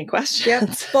you have any questions? Yep,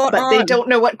 spot but on. They don't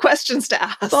know what questions to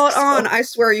ask. Spot on. I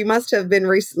swear you must have been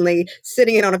recently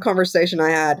sitting in on a conversation I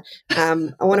had.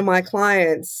 One of my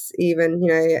clients even,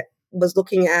 was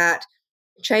looking at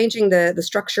changing the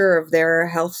structure of their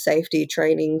health safety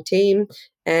training team,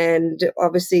 and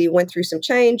obviously went through some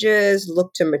changes,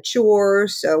 looked to mature,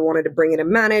 so wanted to bring in a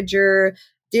manager,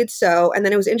 did so. And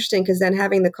then it was interesting because then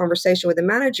having the conversation with the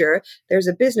manager, there's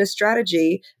a business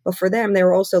strategy, but for them, they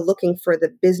were also looking for the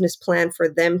business plan for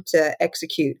them to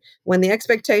execute, when the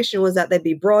expectation was that they'd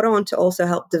be brought on to also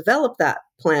help develop that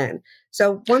plan.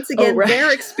 So once again, right.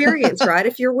 Their experience, right?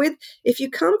 If you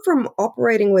come from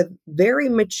operating with very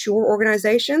mature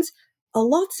organizations, a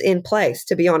lot's in place,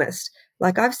 to be honest.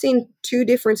 Like I've seen 2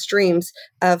 different streams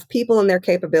of people and their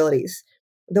capabilities.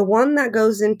 The one that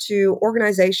goes into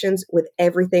organizations with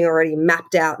everything already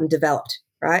mapped out and developed,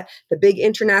 right? The big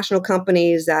international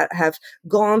companies that have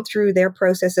gone through their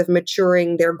process of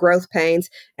maturing their growth pains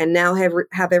and now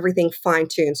have everything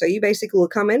fine-tuned. So you basically will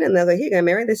come in and they'll go, here you go,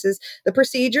 Mary, this is the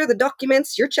procedure, the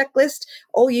documents, your checklist.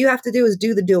 All you have to do is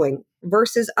do the doing.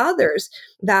 Versus others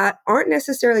that aren't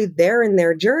necessarily there in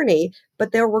their journey,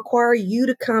 but they'll require you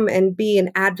to come and be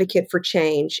an advocate for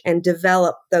change and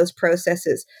develop those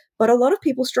processes. But a lot of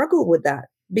people struggle with that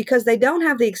because they don't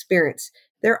have the experience.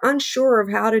 They're unsure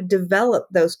of how to develop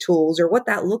those tools or what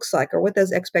that looks like or what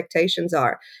those expectations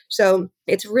are. So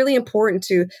it's really important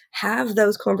to have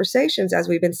those conversations, as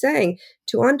we've been saying,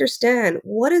 to understand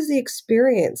what is the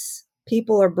experience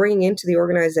people are bringing into the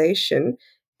organization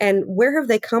and where have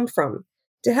they come from,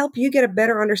 to help you get a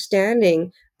better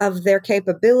understanding of their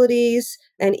capabilities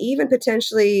and even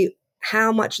potentially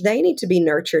how much they need to be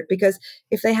nurtured. Because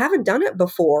if they haven't done it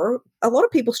before, a lot of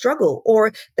people struggle,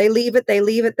 or they leave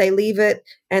it,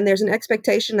 and there's an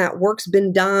expectation that work's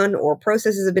been done or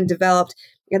processes have been developed.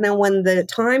 And then when the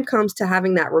time comes to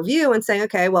having that review and saying,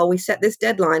 okay, well, we set this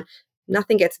deadline,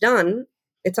 nothing gets done.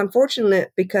 It's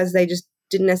unfortunate because they just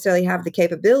didn't necessarily have the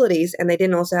capabilities, and they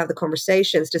didn't also have the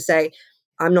conversations to say,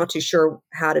 I'm not too sure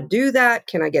how to do that.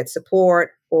 Can I get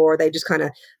support? Or they just kind of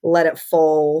let it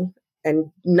fall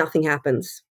and nothing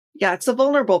happens. Yeah, it's a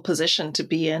vulnerable position to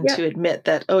be in, to admit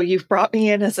that, oh, you've brought me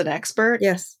in as an expert,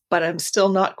 yes, but I'm still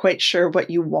not quite sure what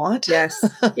you want. Yes.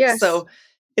 Yes. So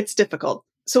it's difficult.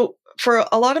 So for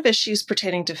a lot of issues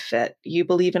pertaining to fit, you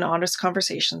believe in honest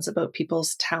conversations about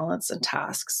people's talents and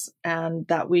tasks, and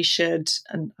that we should,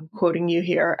 and I'm quoting you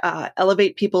here,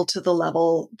 elevate people to the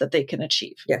level that they can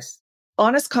achieve. Yes.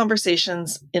 Honest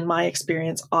conversations, in my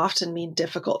experience, often mean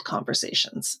difficult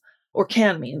conversations, or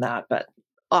can mean that, but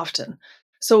often.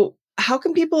 So How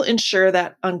can people ensure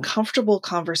that uncomfortable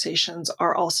conversations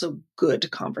are also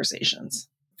good conversations?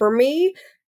 For me,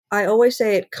 I always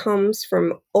say it comes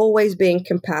from always being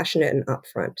compassionate and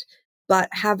upfront, but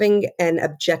having an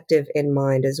objective in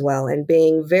mind as well and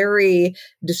being very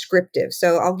descriptive.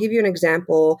 So I'll give you an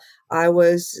example. I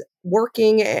was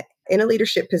working in a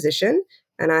leadership position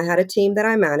and I had a team that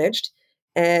I managed.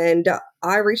 And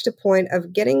I reached a point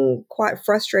of getting quite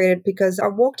frustrated because I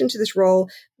walked into this role.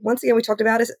 Once again, we talked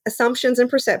about assumptions and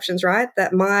perceptions, right?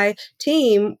 That my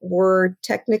team were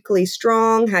technically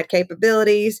strong, had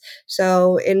capabilities,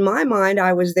 so in my mind,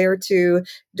 I was there to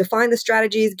define the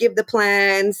strategies, give the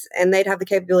plans, and they'd have the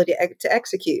capability to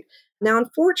execute. Now,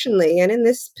 unfortunately, and in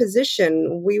this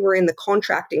position, we were in the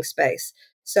contracting space.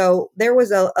 So there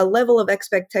was a level of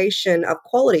expectation of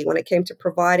quality when it came to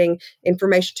providing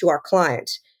information to our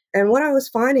client. And what I was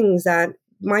finding is that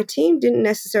my team didn't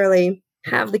necessarily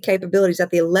have the capabilities at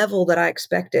the level that I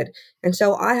expected. And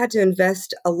so I had to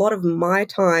invest a lot of my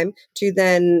time to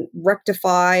then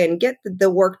rectify and get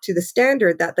the work to the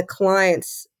standard that the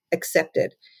clients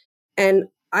accepted. And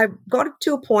I got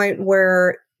to a point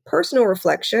where personal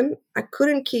reflection, I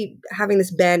couldn't keep having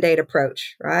this band aid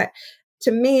approach, right?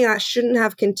 To me, I shouldn't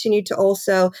have continued to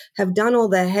also have done all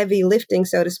the heavy lifting,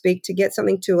 so to speak, to get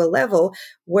something to a level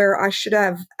where I should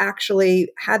have actually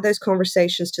had those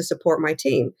conversations to support my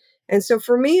team. And so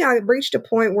for me, I reached a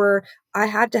point where I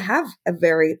had to have a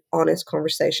very honest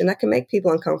conversation that can make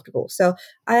people uncomfortable. So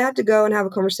I had to go and have a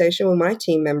conversation with my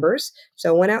team members.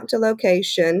 So I went out to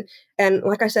location. And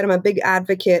like I said, I'm a big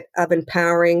advocate of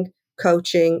empowering,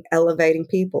 coaching, elevating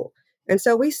people. And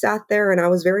so we sat there and I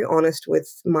was very honest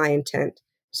with my intent.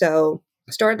 So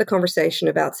I started the conversation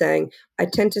about saying, I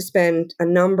tend to spend a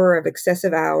number of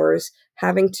excessive hours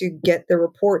having to get the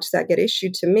reports that get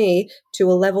issued to me to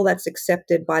a level that's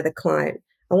accepted by the client.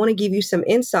 I want to give you some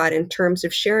insight in terms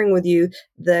of sharing with you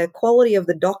the quality of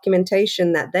the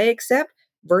documentation that they accept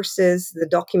versus the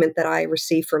document that I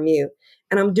receive from you.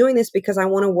 And I'm doing this because I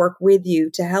want to work with you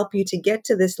to help you to get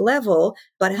to this level,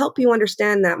 but help you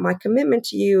understand that my commitment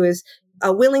to you is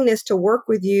a willingness to work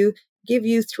with you, give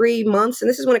you 3 months. And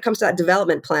this is when it comes to that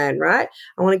development plan, right?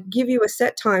 I want to give you a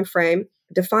set time frame,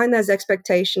 define those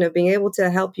expectation of being able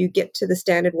to help you get to the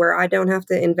standard where I don't have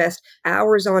to invest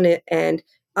hours on it and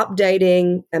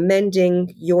updating,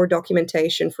 amending your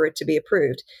documentation for it to be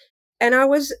approved. And I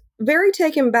was very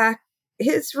taken back.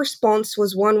 His response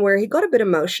was one where he got a bit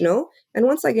emotional. And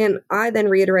once again, I then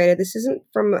reiterated this isn't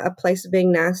from a place of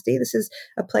being nasty. This is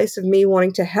a place of me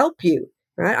wanting to help you.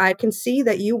 Right? I can see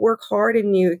that you work hard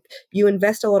and you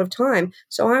invest a lot of time.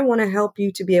 So I want to help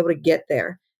you to be able to get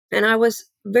there. And I was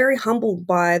very humbled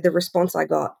by the response I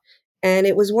got. And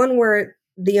it was one where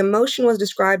the emotion was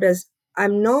described as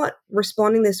I'm not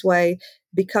responding this way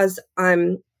because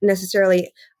I'm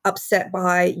necessarily upset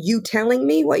by you telling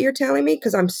me what you're telling me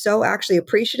because I'm so actually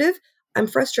appreciative. I'm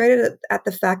frustrated at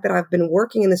the fact that I've been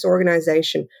working in this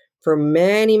organization for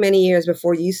many, many years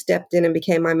before you stepped in and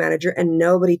became my manager, and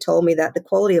nobody told me that the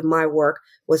quality of my work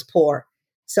was poor.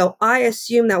 So I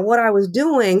assumed that what I was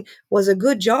doing was a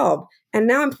good job. And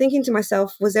now I'm thinking to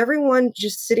myself, was everyone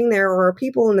just sitting there or are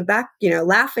people in the back,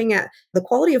 laughing at the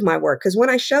quality of my work? Because when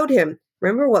I showed him,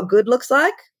 remember what good looks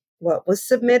like? What was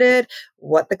submitted,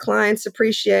 what the clients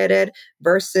appreciated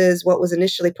versus what was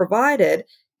initially provided,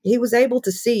 he was able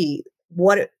to see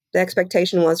what the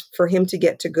expectation was for him to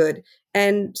get to good.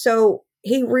 And so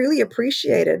he really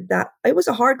appreciated that. It was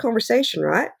a hard conversation,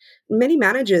 right? Many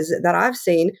managers that I've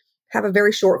seen have a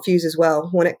very short fuse as well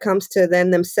when it comes to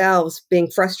them themselves being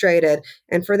frustrated.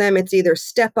 And for them, it's either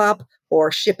step up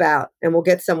or ship out and we'll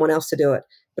get someone else to do it.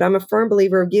 But I'm a firm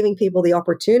believer of giving people the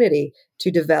opportunity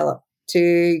to develop,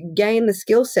 to gain the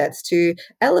skill sets, to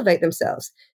elevate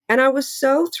themselves. And I was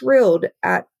so thrilled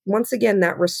at, once again,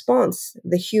 that response,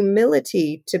 the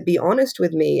humility to be honest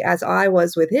with me as I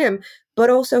was with him, but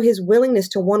also his willingness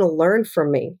to want to learn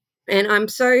from me. And I'm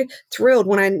so thrilled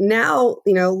when I now,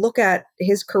 look at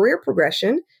his career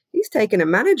progression. He's taken a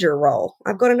manager role.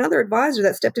 I've got another advisor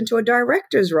that stepped into a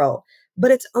director's role.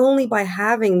 But it's only by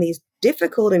having these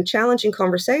difficult and challenging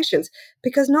conversations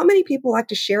because not many people like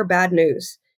to share bad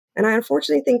news. And I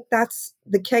unfortunately think that's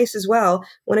the case as well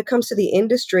when it comes to the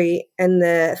industry and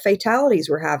the fatalities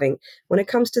we're having, when it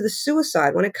comes to the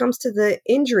suicide, when it comes to the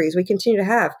injuries we continue to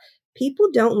have. People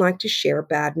don't like to share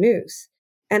bad news.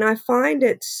 And I find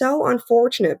it so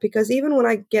unfortunate because even when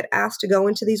I get asked to go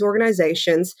into these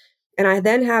organizations and I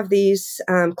then have these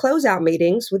closeout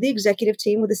meetings with the executive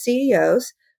team, with the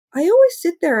CEOs, I always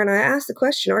sit there and I ask the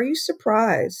question, are you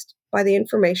surprised by the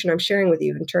information I'm sharing with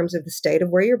you in terms of the state of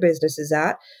where your business is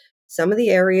at, some of the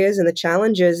areas and the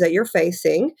challenges that you're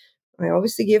facing? I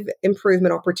obviously give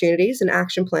improvement opportunities and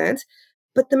action plans.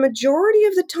 But the majority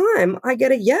of the time, I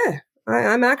get a yeah.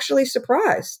 I'm actually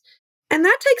surprised. And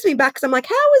that takes me back because I'm like,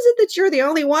 how is it that you're the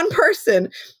only one person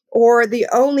or the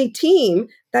only team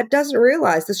that doesn't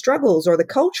realize the struggles or the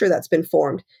culture that's been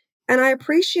formed? And I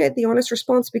appreciate the honest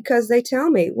response because they tell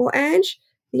me, well, Ange,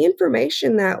 the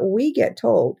information that we get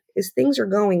told is things are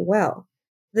going well.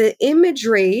 The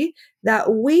imagery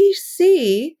that we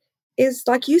see is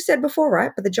like you said before,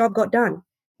 right? But the job got done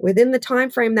within the time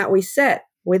frame that we set,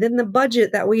 within the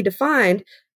budget that we defined.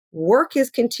 Work is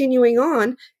continuing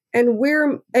on, and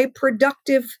we're a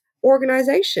productive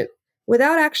organization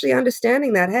without actually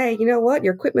understanding that, hey, you know what?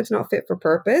 Your equipment's not fit for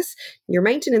purpose. Your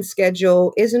maintenance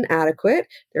schedule isn't adequate.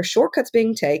 There's shortcuts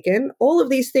being taken. All of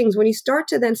these things, when you start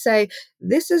to then say,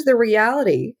 this is the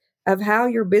reality of how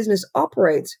your business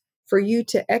operates for you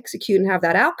to execute and have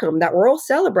that outcome that we're all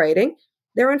celebrating,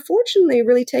 they're unfortunately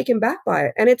really taken back by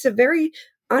it. And it's a very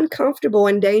uncomfortable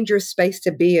and dangerous space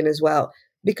to be in as well,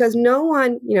 because no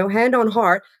one, hand on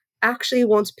heart, actually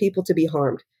wants people to be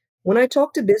harmed. When I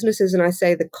talk to businesses and I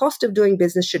say the cost of doing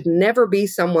business should never be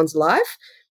someone's life,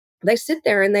 they sit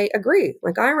there and they agree.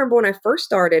 Like I remember when I first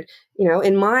started,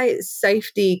 in my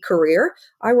safety career,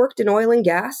 I worked in oil and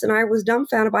gas and I was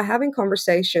dumbfounded by having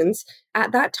conversations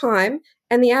at that time.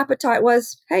 And the appetite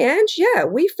was, hey, Ange, yeah,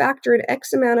 we factor in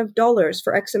X amount of dollars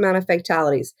for X amount of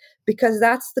fatalities because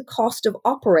that's the cost of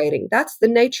operating. That's the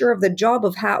nature of the job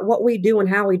of what we do and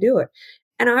how we do it.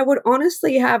 And I would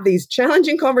honestly have these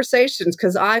challenging conversations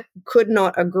because I could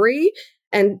not agree.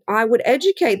 And I would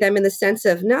educate them in the sense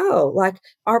of, no, like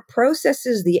our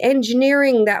processes, the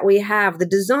engineering that we have, the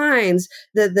designs,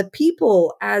 the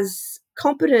people as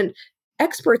competent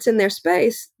experts in their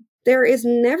space, there is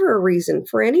never a reason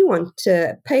for anyone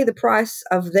to pay the price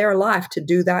of their life to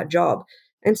do that job.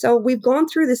 And so we've gone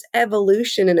through this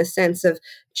evolution in a sense of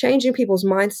changing people's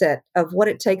mindset of what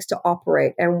it takes to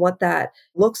operate and what that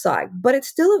looks like. But it's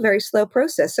still a very slow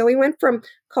process. So we went from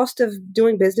cost of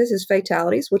doing business is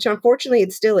fatalities, which unfortunately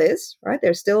it still is, right?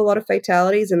 There's still a lot of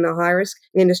fatalities in the high risk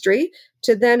industry,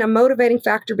 to then a motivating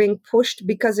factor being pushed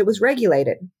because it was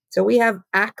regulated. So we have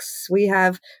acts, we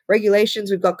have regulations,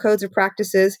 we've got codes of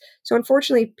practices. So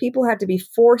unfortunately, people had to be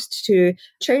forced to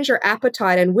change their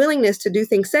appetite and willingness to do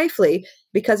things safely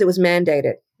because it was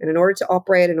mandated. And in order to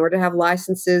operate, in order to have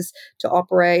licenses to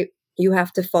operate, you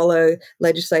have to follow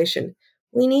legislation.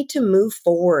 We need to move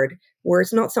forward where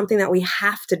it's not something that we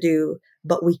have to do,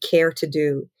 but we care to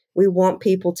do. We want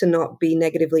people to not be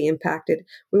negatively impacted.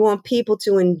 We want people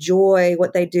to enjoy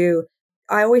what they do.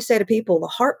 I always say to people, the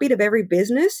heartbeat of every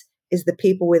business is the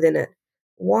people within it.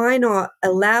 Why not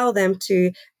allow them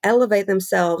to elevate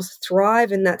themselves,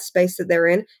 thrive in that space that they're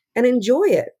in, and enjoy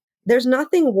it? There's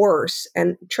nothing worse,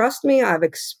 and trust me, I've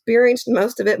experienced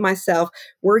most of it myself,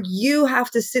 where you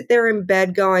have to sit there in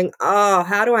bed going, oh,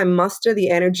 how do I muster the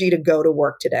energy to go to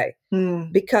work today?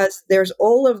 Because there's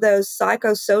all of those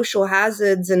psychosocial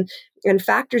hazards and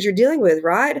factors you're dealing with,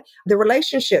 right? The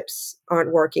relationships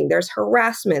aren't working. There's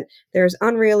harassment. There's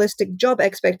unrealistic job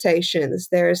expectations.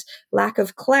 There's lack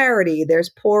of clarity.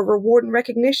 There's poor reward and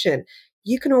recognition.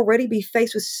 You can already be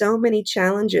faced with so many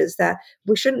challenges that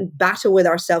we shouldn't battle with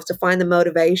ourselves to find the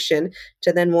motivation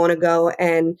to then want to go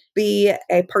and be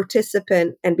a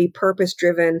participant and be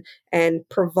purpose-driven and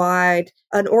provide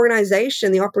an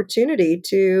organization the opportunity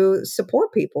to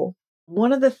support people.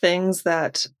 One of the things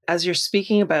that, as you're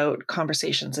speaking about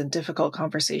conversations and difficult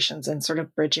conversations and sort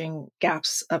of bridging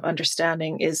gaps of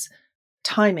understanding, is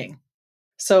timing.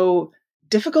 So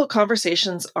difficult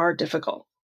conversations are difficult.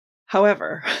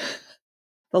 However,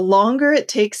 the longer it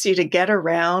takes you to get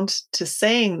around to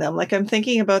saying them, like I'm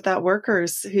thinking about that worker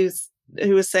who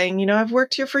was saying, I've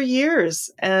worked here for years.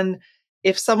 And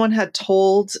if someone had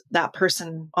told that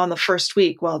person on the first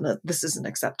week, well, no, this isn't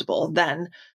acceptable, then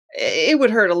it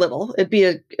would hurt a little. It'd be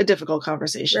a difficult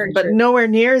conversation, but nowhere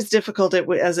near as difficult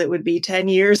as it would be 10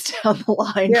 years down the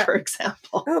line, for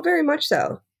example. Oh, very much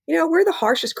so. We're the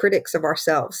harshest critics of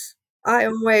ourselves. I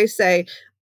always say,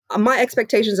 my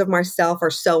expectations of myself are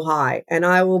so high, and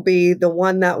I will be the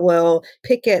one that will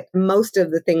pick at most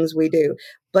of the things we do.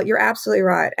 But you're absolutely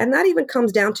right. And that even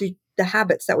comes down to the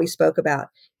habits that we spoke about.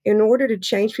 In order to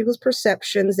change people's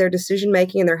perceptions, their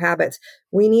decision-making, and their habits,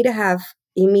 we need to have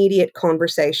immediate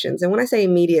conversations. And when I say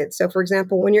immediate, so for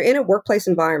example, when you're in a workplace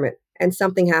environment and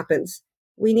something happens,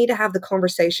 we need to have the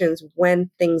conversations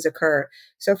when things occur.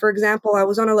 So for example, I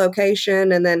was on a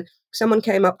location and then someone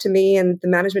came up to me and the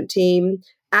management team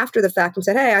after the fact and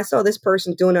said, hey, I saw this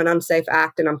person doing an unsafe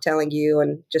act and I'm telling you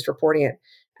and just reporting it.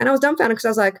 And I was dumbfounded because I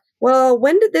was like, well,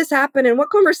 when did this happen? And what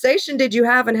conversation did you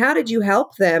have? And how did you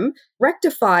help them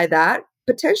rectify that?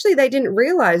 potentially they didn't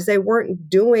realize they weren't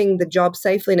doing the job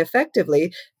safely and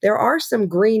effectively. There are some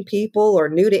green people or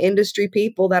new to industry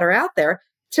people that are out there.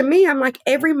 To me, I'm like,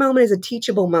 every moment is a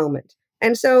teachable moment.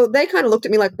 And so they kind of looked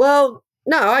at me like, well,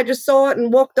 no, I just saw it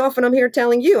and walked off and I'm here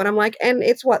telling you. And I'm like, and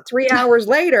it's what, 3 hours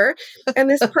later? And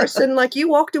this person, like, you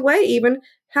walked away even.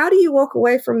 How do you walk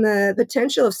away from the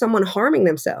potential of someone harming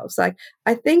themselves? Like,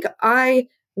 I think I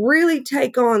really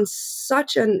take on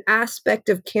such an aspect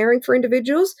of caring for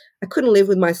individuals. I couldn't live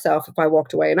with myself if I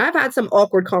walked away. And I've had some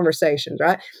awkward conversations,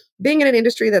 right? Being in an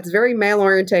industry that's very male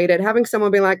orientated, having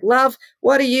someone be like, love,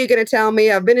 what are you going to tell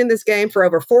me? I've been in this game for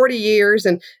over 40 years.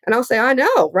 And I'll say, I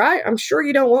know, right? I'm sure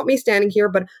you don't want me standing here,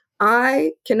 but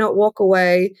I cannot walk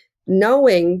away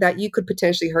knowing that you could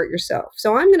potentially hurt yourself.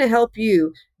 So I'm going to help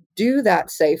you do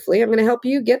that safely. I'm going to help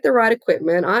you get the right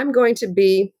equipment. I'm going to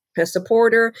be a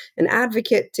supporter, an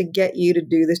advocate to get you to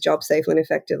do this job safely and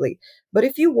effectively. But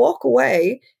if you walk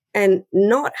away and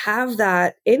not have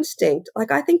that instinct,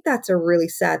 like, I think that's a really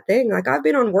sad thing. Like, I've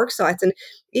been on work sites, and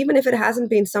even if it hasn't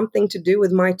been something to do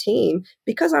with my team,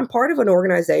 because I'm part of an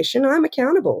organization, I'm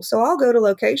accountable. So I'll go to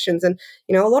locations, and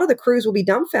a lot of the crews will be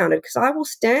dumbfounded because I will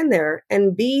stand there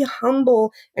and be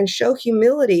humble and show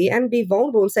humility and be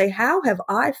vulnerable and say, how have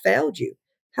I failed you?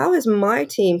 How has my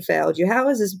team failed you? How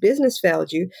has this business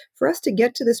failed you? For us to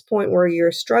get to this point where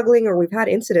you're struggling or we've had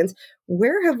incidents,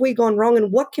 where have we gone wrong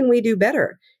and what can we do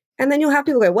better? And then you'll have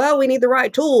people go, well, we need the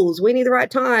right tools. We need the right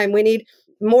time. We need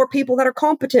more people that are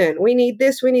competent. We need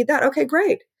this. We need that. Okay,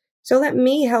 great. So let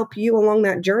me help you along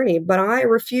that journey. But I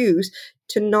refuse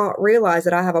to not realize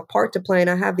that I have a part to play and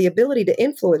I have the ability to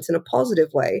influence in a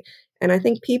positive way. And I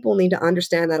think people need to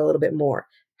understand that a little bit more.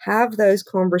 Have those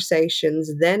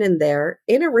conversations then and there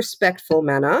in a respectful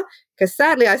manner, because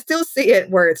sadly I still see it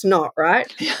where it's not,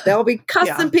 right? They'll be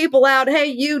cussing people out, hey,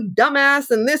 you dumbass,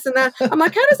 and this and that. I'm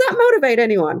like, how does that motivate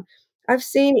anyone? I've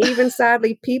seen even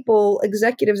sadly people,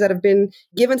 executives that have been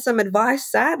given some advice,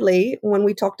 sadly, when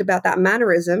we talked about that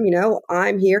mannerism,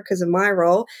 I'm here because of my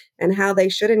role and how they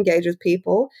should engage with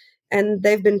people. And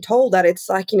they've been told that it's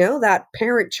like, that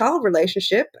parent-child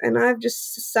relationship. And I've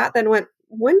just sat there and went,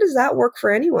 when does that work for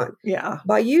anyone? Yeah.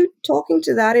 By you talking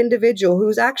to that individual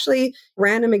who's actually,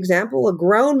 random example, a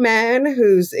grown man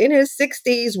who's in his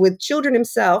 60s with children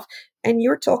himself, and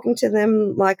you're talking to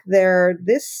them like they're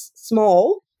this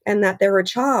small and that they're a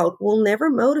child, will never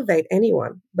motivate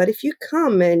anyone. But if you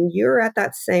come and you're at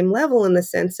that same level in the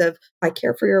sense of, I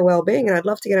care for your well-being and I'd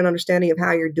love to get an understanding of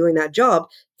how you're doing that job,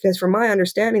 because from my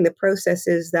understanding, the process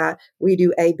is that we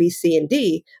do A, B, C, and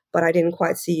D, but I didn't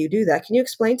quite see you do that. Can you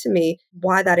explain to me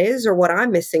why that is or what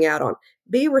I'm missing out on?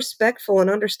 Be respectful and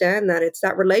understand that it's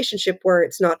that relationship where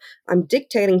it's not, I'm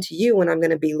dictating to you and I'm going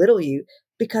to belittle you,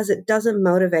 because it doesn't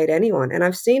motivate anyone. And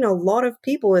I've seen a lot of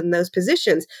people in those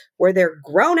positions where they're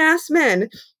grown-ass men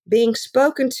being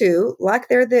spoken to like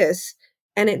they're this,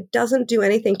 and it doesn't do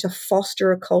anything to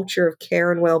foster a culture of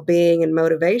care and well-being and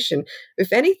motivation.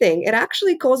 If anything, it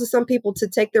actually causes some people to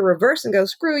take the reverse and go,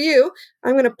 screw you,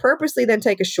 I'm going to purposely then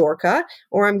take a shortcut,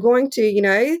 or I'm going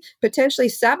to, potentially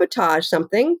sabotage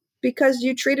something because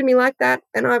you treated me like that,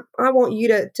 and I want you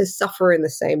to suffer in the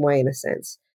same way, in a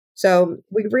sense. So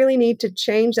we really need to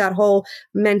change that whole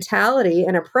mentality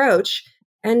and approach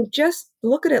and just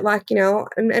look at it like,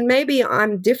 and maybe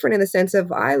I'm different in the sense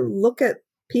of I look at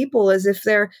people as if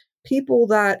they're people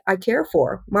that I care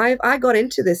for. I got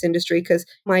into this industry because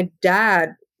my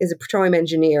dad is a petroleum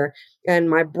engineer and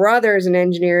my brother is an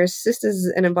engineer, his sister's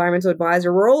an environmental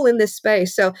advisor. We're all in this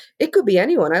space. So it could be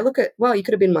anyone. I look at, well, you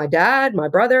could have been my dad, my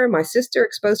brother, my sister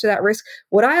exposed to that risk.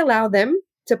 Would I allow them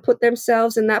to put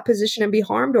themselves in that position and be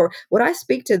harmed? Or would I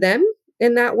speak to them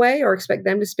in that way or expect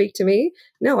them to speak to me?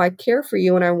 No, I care for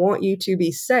you and I want you to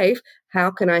be safe. How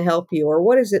can I help you? Or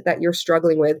what is it that you're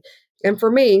struggling with? And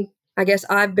for me, I guess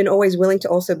I've been always willing to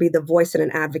also be the voice and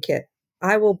an advocate.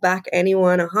 I will back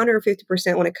anyone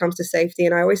 150% when it comes to safety.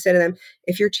 And I always say to them,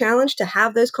 if you're challenged to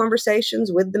have those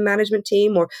conversations with the management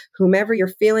team or whomever you're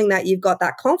feeling that you've got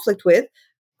that conflict with,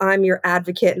 I'm your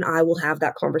advocate and I will have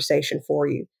that conversation for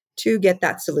you to get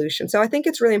that solution. So I think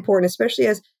it's really important, especially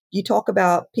as you talk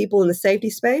about people in the safety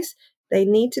space, they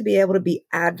need to be able to be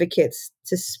advocates,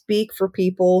 to speak for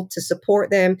people, to support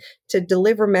them, to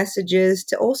deliver messages,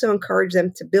 to also encourage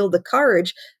them to build the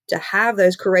courage to have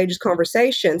those courageous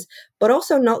conversations, but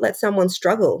also not let someone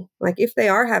struggle. Like if they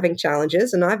are having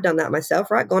challenges, and I've done that myself,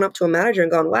 right? Gone up to a manager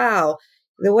and gone, wow,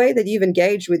 the way that you've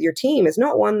engaged with your team is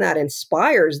not one that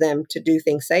inspires them to do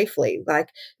things safely. Like,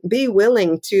 be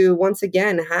willing to, once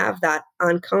again, have that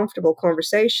uncomfortable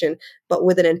conversation, but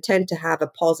with an intent to have a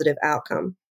positive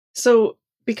outcome. So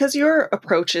Because your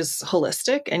approach is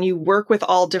holistic and you work with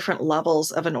all different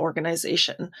levels of an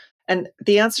organization. And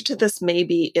the answer to this may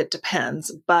be it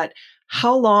depends, but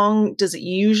how long does it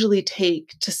usually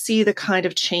take to see the kind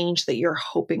of change that you're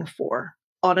hoping for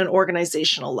on an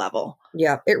organizational level?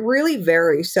 Yeah, it really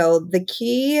varies. So the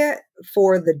key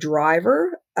for the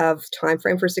driver of time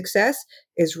frame for success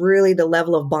is really the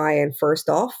level of buy-in first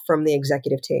off from the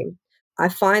executive team. I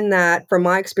find that from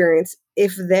my experience,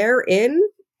 if they're in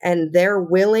and they're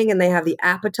willing and they have the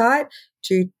appetite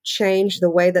to change the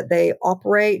way that they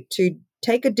operate, to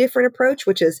take a different approach,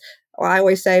 which is, I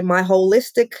always say, my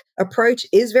holistic approach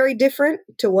is very different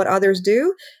to what others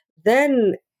do,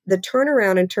 then the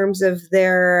turnaround in terms of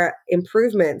their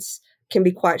improvements can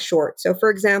be quite short. So, for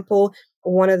example,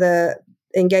 one of the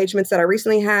engagements that I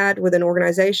recently had with an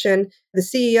organization, the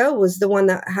CEO was the one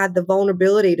that had the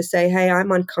vulnerability to say, "Hey,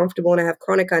 I'm uncomfortable and I have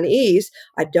chronic unease.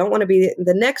 I don't want to be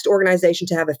the next organization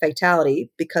to have a fatality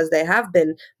because they have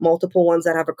been multiple ones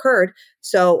that have occurred.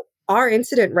 So, our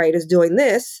incident rate is doing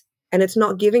this, and it's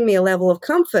not giving me a level of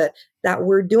comfort that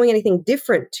we're doing anything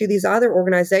different to these other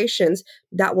organizations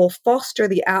that will foster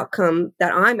the outcome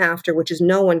that I'm after, which is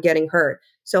no one getting hurt.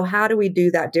 So, how do we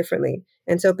do that differently?"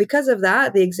 And so, because of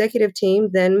that, the executive team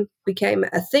then became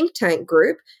a think tank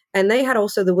group, and they had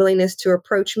also the willingness to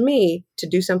approach me to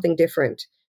do something different.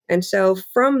 And so,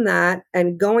 from that,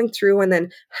 and going through and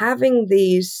then having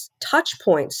these touch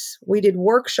points, we did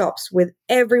workshops with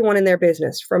everyone in their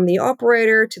business, from the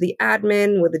operator to the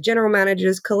admin, with the general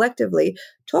managers collectively,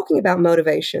 talking about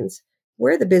motivations,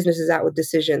 where the business is at with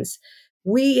decisions.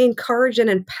 We encourage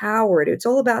and empower it. It's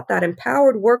all about that.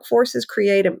 Empowered workforces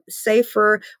create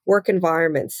safer work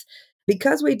environments.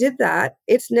 Because we did that,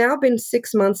 it's now been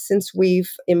 6 months since we've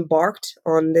embarked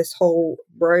on this whole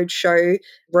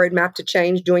roadmap to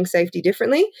change, doing safety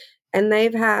differently. And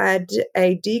they've had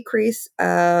a decrease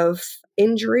of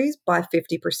injuries by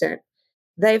 50%.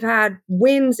 They've had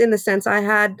wins in the sense, I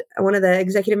had one of the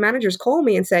executive managers call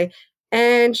me and say,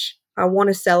 "Ange, I want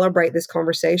to celebrate this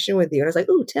conversation with you." And I was like,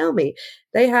 "Ooh, tell me."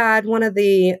 They had one of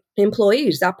the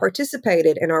employees that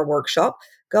participated in our workshop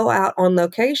go out on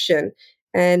location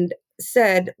and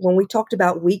said, when we talked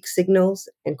about weak signals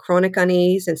and chronic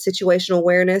unease and situational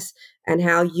awareness, and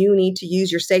how you need to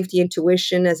use your safety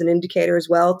intuition as an indicator as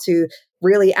well to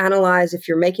really analyze if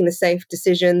you're making the safe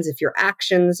decisions, if your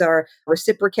actions are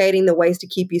reciprocating the ways to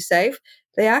keep you safe.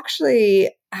 They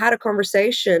actually had a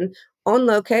conversation on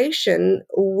location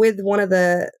with one of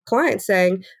the clients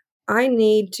saying, "I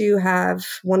need to have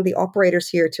one of the operators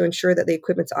here to ensure that the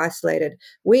equipment's isolated.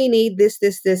 We need this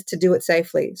to do it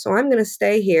safely. So I'm going to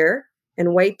stay here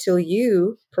and wait till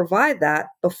you provide that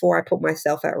before I put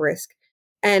myself at risk."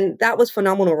 And that was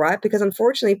phenomenal, right? Because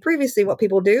unfortunately, previously, what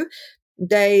people do,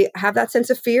 they have that sense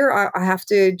of fear. I have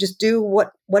to just do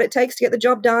what it takes to get the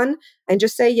job done and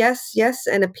just say yes, yes,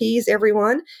 and appease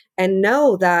everyone and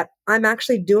know that I'm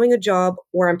actually doing a job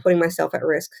where I'm putting myself at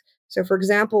risk. So, for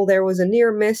example, there was a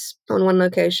near miss on one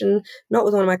location, not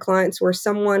with one of my clients, where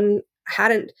someone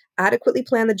hadn't adequately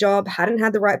planned the job, hadn't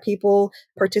had the right people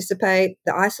participate,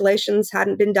 the isolations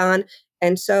hadn't been done.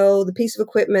 And so the piece of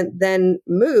equipment then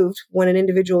moved when an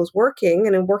individual is working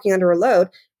and working under a load,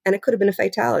 and it could have been a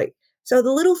fatality. So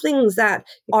the little things that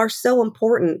are so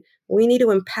important, we need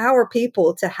to empower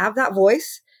people to have that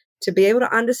voice, to be able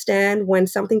to understand when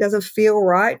something doesn't feel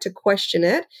right, to question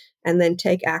it, and then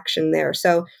take action there.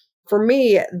 So for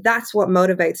me, that's what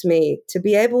motivates me, to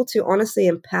be able to honestly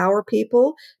empower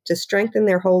people to strengthen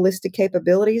their holistic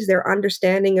capabilities, their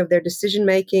understanding of their decision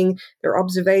making, their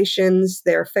observations,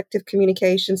 their effective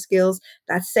communication skills,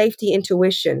 that safety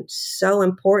intuition, so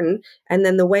important. And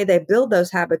then the way they build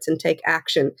those habits and take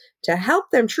action to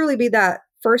help them truly be that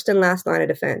first and last line of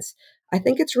defense. I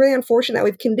think it's really unfortunate that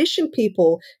we've conditioned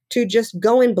people to just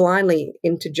go in blindly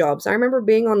into jobs. I remember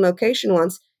being on location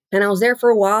once, and I was there for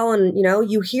a while, and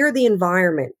you hear the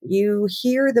environment, you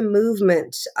hear the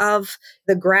movement of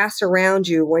the grass around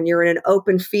you when you're in an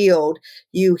open field,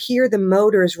 you hear the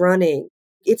motors running.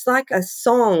 It's like a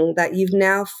song that you've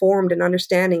now formed an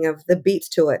understanding of the beats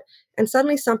to it. And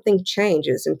suddenly something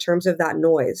changes in terms of that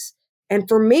noise. And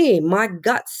for me, my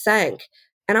gut sank.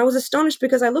 And I was astonished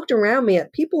because I looked around me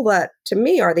at people that, to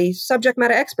me, are the subject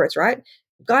matter experts, right?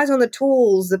 Guys on the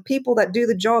tools, the people that do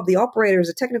the job, the operators,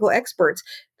 the technical experts,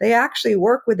 they actually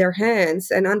work with their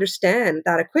hands and understand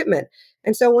that equipment.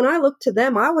 And so when I looked to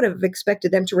them, I would have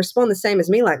expected them to respond the same as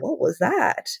me, like, "What was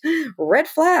that? Red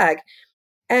flag."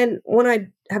 And when I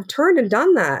have turned and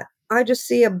done that, I just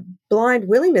see a blind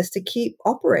willingness to keep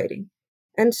operating.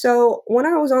 And so when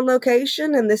I was on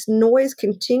location and this noise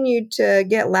continued to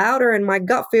get louder, and my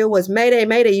gut feel was, Mayday,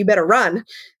 Mayday, you better run.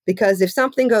 Because if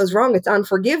something goes wrong, it's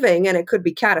unforgiving and it could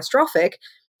be catastrophic.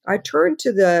 I turned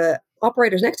to the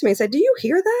operators next to me and said, do you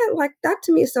hear that? Like, that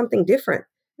to me is something different.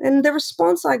 And the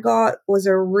response I got was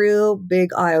a real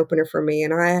big eye opener for me.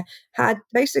 And I had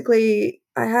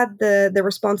the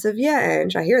response of, yeah,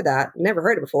 Ange, I hear that. Never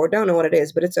heard it before. Don't know what it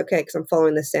is, but it's okay because I'm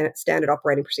following the standard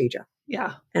operating procedure.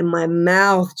 Yeah. And my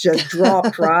mouth just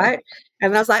dropped, right?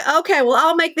 And I was like, okay, well,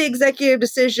 I'll make the executive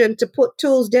decision to put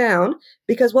tools down,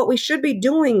 because what we should be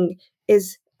doing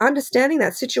is understanding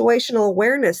that situational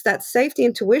awareness, that safety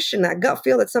intuition, that gut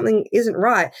feel that something isn't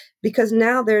right, because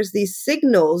now there's these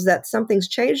signals that something's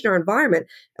changed in our environment,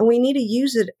 and we need to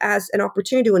use it as an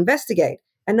opportunity to investigate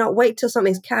and not wait till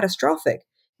something's catastrophic.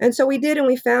 And so we did, and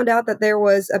we found out that there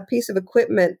was a piece of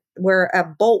equipment where a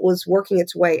bolt was working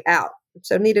its way out.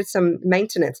 So it needed some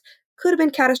maintenance. Could have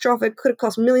been catastrophic, could have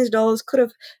cost millions of dollars, could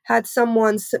have had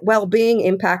someone's well-being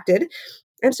impacted.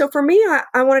 And so for me,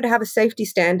 I wanted to have a safety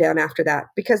stand down after that,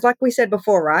 because like we said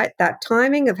before, right, that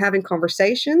timing of having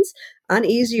conversations,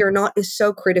 uneasy or not, is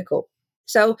so critical.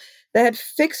 So they had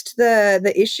fixed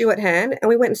the issue at hand, and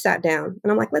we went and sat down.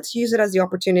 And I'm like, let's use it as the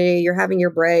opportunity. You're having your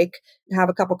break, have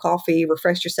a cup of coffee,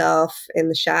 refresh yourself in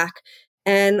the shack.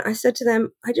 And I said to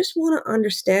them, I just want to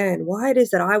understand why it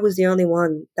is that I was the only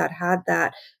one that had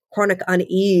that chronic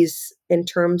unease in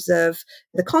terms of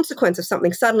the consequence of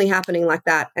something suddenly happening like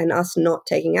that and us not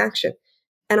taking action.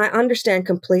 And I understand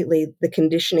completely the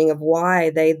conditioning of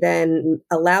why they then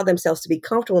allow themselves to be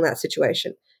comfortable in that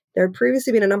situation. There had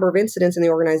previously been a number of incidents in the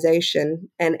organization,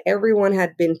 and everyone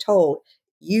had been told,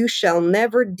 you shall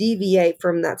never deviate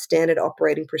from that standard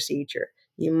operating procedure.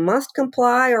 You must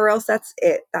comply, or else that's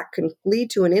it. That can lead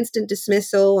to an instant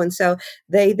dismissal. And so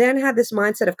they then had this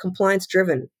mindset of compliance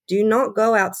driven. Do not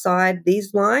go outside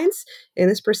these lines in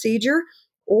this procedure,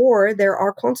 or there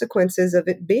are consequences of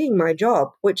it being my job,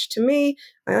 which to me,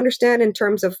 I understand in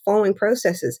terms of following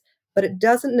processes, but it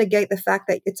doesn't negate the fact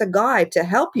that it's a guide to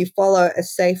help you follow a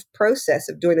safe process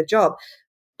of doing the job.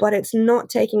 But it's not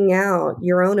taking out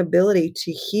your own ability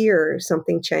to hear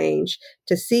something change,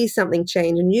 to see something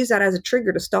change, and use that as a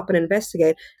trigger to stop and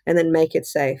investigate and then make it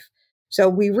safe. So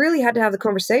we really had to have the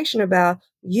conversation about,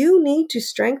 you need to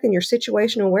strengthen your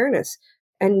situational awareness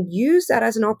and use that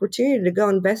as an opportunity to go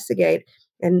investigate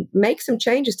and make some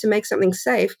changes to make something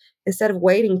safe instead of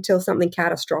waiting till something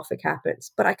catastrophic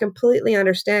happens. But I completely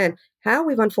understand how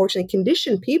we've unfortunately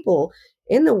conditioned people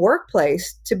in the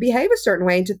workplace to behave a certain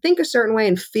way and to think a certain way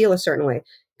and feel a certain way.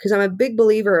 Because I'm a big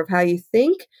believer of how you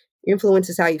think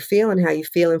influences how you feel, and how you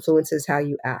feel influences how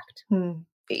you act.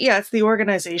 Yeah, it's the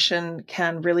organization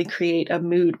can really create a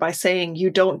mood by saying you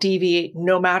don't deviate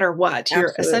no matter what. You're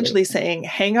Absolutely. essentially saying,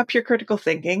 hang up your critical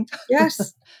thinking,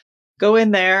 Yes. go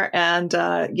in there and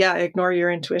ignore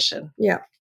your intuition. Yeah.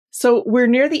 So we're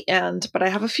near the end, but I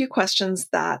have a few questions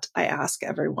that I ask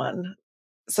everyone.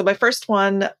 So my first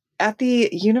one, at the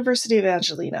University of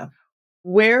Angelina,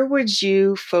 where would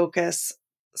you focus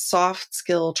soft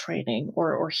skill training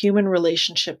or human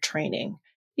relationship training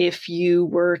if you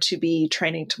were to be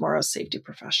training tomorrow's safety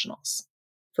professionals?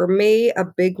 For me, a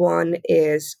big one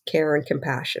is care and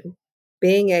compassion.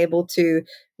 Being able to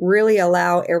really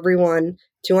allow everyone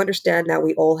to understand that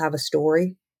we all have a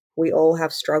story, we all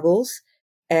have struggles,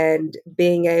 and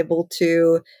being able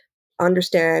to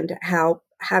understand how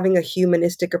having a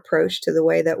humanistic approach to the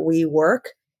way that we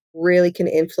work really can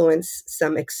influence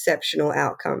some exceptional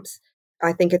outcomes.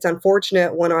 I think it's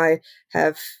unfortunate when I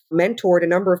have mentored a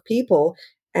number of people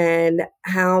and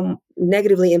how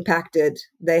negatively impacted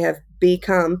they have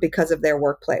become because of their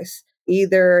workplace.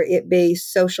 Either it be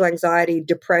social anxiety,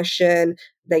 depression,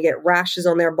 they get rashes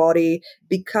on their body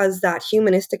because that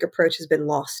humanistic approach has been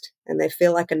lost and they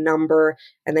feel like a number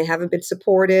and they haven't been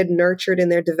supported, nurtured in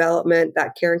their development.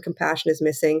 That care and compassion is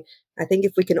missing. I think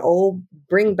if we can all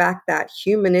bring back that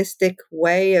humanistic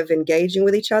way of engaging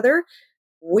with each other,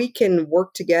 we can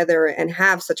work together and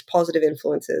have such positive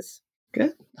influences.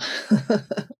 Good.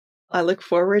 I look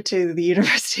forward to the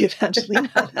University of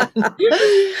Angelina.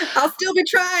 I'll still be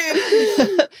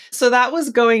trying. So that was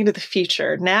going to the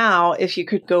future. Now, if you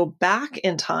could go back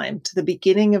in time to the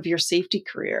beginning of your safety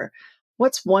career,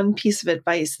 what's one piece of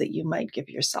advice that you might give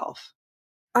yourself?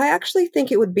 I actually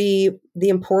think it would be the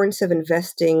importance of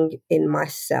investing in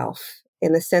myself,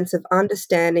 in the sense of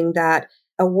understanding that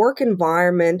a work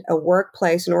environment, a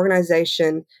workplace, an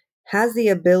organization has the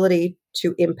ability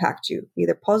to impact you,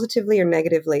 either positively or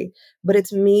negatively. But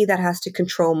it's me that has to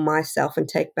control myself and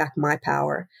take back my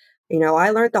power. I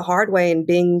learned the hard way in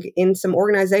being in some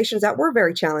organizations that were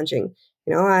very challenging.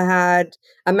 I had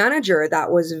a manager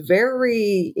that was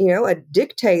very, a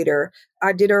dictator.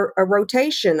 I did a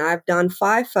rotation. I've done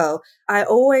FIFO. I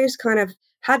always kind of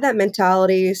had that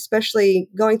mentality, especially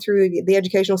going through the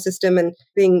educational system and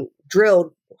being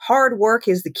drilled. Hard work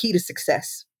is the key to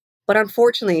success. But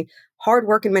unfortunately, hard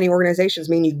work in many organizations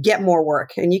mean you get more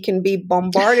work and you can be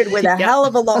bombarded with a hell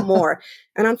of a lot more.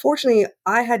 And unfortunately,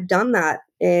 I had done that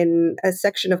in a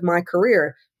section of my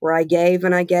career where I gave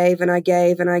and I gave and I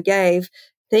gave and I gave,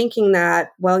 thinking that,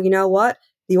 well, you know what?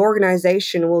 The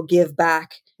organization will give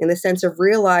back, in the sense of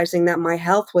realizing that my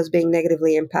health was being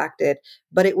negatively impacted,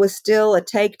 but it was still a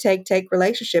take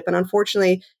relationship. And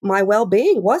unfortunately, my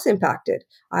well-being was impacted.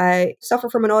 I suffer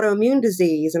from an autoimmune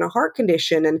disease and a heart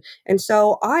condition. And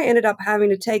so I ended up having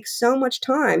to take so much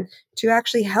time to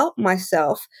actually help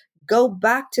myself go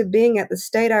back to being at the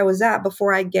state I was at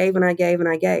before I gave and I gave and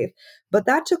I gave. But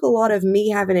that took a lot of me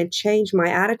having to change my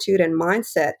attitude and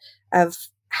mindset of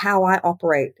how I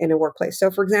operate in a workplace. So,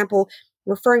 for example,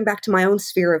 referring back to my own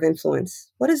sphere of influence,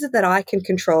 what is it that I can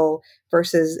control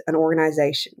versus an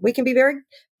organization? We can be very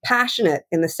passionate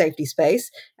in the safety space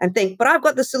and think, but I've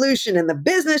got the solution and the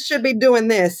business should be doing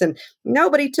this and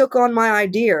nobody took on my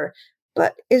idea.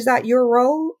 But is that your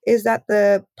role? Is that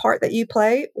the part that you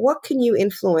play? What can you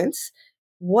influence?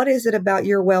 What is it about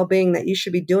your well-being that you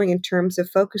should be doing in terms of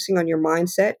focusing on your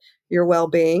mindset, your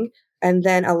well-being, and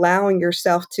then allowing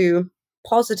yourself to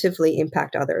positively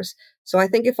impact others? So I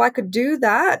think if I could do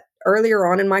that earlier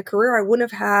on in my career, I wouldn't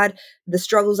have had the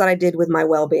struggles that I did with my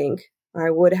well-being.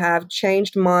 I would have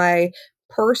changed my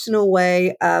personal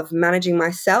way of managing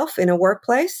myself in a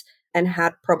workplace and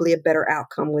had probably a better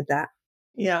outcome with that.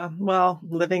 Yeah, well,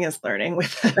 living is learning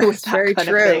with that very kind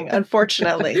true. of thing,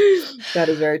 unfortunately. That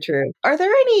is very true. Are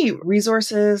there any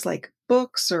resources like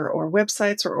books or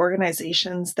websites or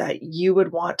organizations that you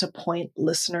would want to point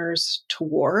listeners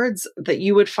towards that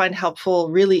you would find helpful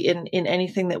really in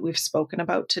anything that we've spoken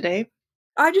about today?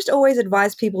 I just always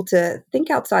advise people to think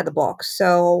outside the box.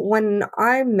 So when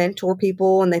I mentor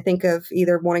people and they think of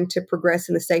either wanting to progress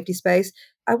in the safety space,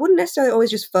 I wouldn't necessarily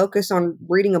always just focus on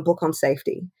reading a book on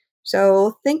safety.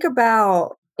 So think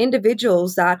about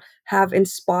individuals that have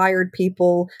inspired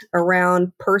people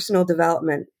around personal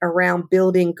development, around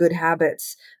building good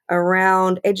habits,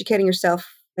 around educating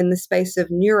yourself in the space of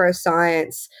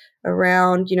neuroscience,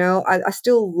 around, I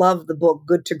still love the book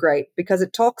Good to Great because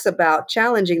it talks about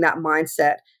challenging that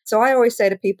mindset. So I always say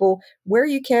to people, where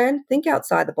you can, think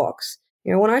outside the box.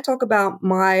 When I talk about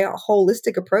my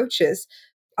holistic approaches,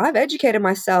 I've educated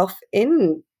myself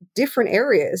in different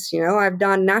areas. I've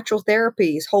done natural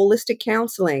therapies, holistic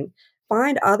counseling,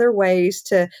 find other ways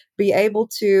to be able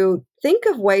to think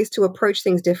of ways to approach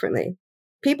things differently.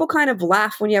 People kind of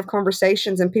laugh when you have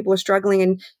conversations and people are struggling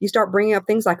and you start bringing up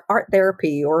things like art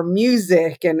therapy or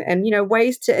music and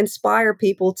ways to inspire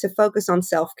people to focus on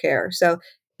self-care. So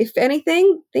if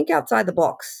anything, think outside the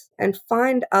box and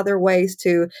find other ways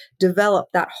to develop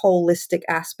that holistic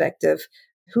aspect of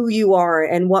who you are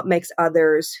and what makes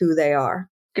others who they are.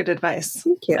 Good advice.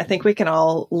 Thank you. I think we can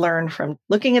all learn from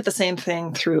looking at the same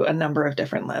thing through a number of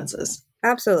different lenses.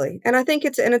 Absolutely. And I think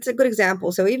it's a good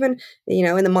example. So even,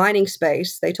 in the mining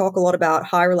space, they talk a lot about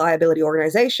high reliability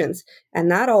organizations,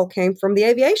 and that all came from the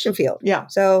aviation field. Yeah.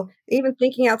 So even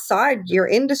thinking outside your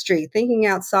industry, thinking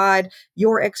outside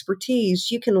your expertise,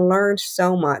 you can learn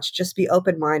so much. Just be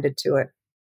open-minded to it.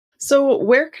 So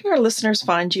where can our listeners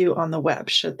find you on the web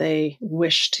should they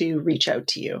wish to reach out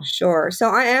to you? Sure. So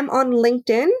I am on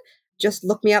LinkedIn. Just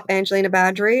look me up, Angelina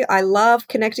Badri. I love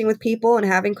connecting with people and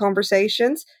having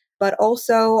conversations, but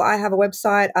also I have a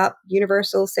website up,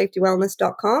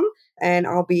 universalsafetywellness.com, and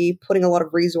I'll be putting a lot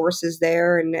of resources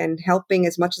there and helping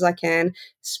as much as I can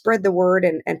spread the word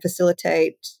and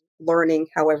facilitate learning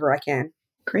however I can.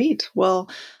 Great. Well,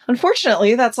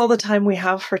 unfortunately, that's all the time we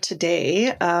have for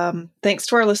today. Thanks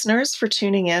to our listeners for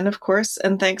tuning in, of course.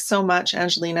 And thanks so much,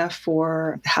 Angelina,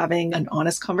 for having an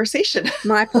honest conversation.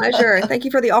 My pleasure. Thank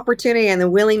you for the opportunity and the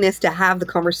willingness to have the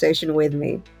conversation with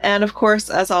me. And of course,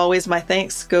 as always, my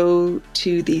thanks go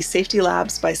to the Safety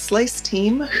Labs by Slice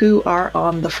team who are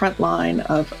on the front line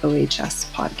of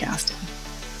OHS podcasting.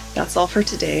 That's all for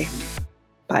today.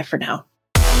 Bye for now.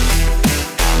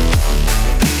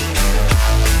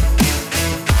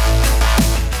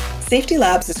 Safety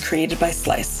Labs is created by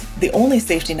Slice, the only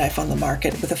safety knife on the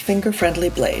market with a finger-friendly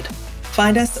blade.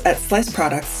 Find us at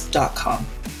sliceproducts.com.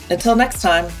 Until next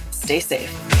time, stay safe.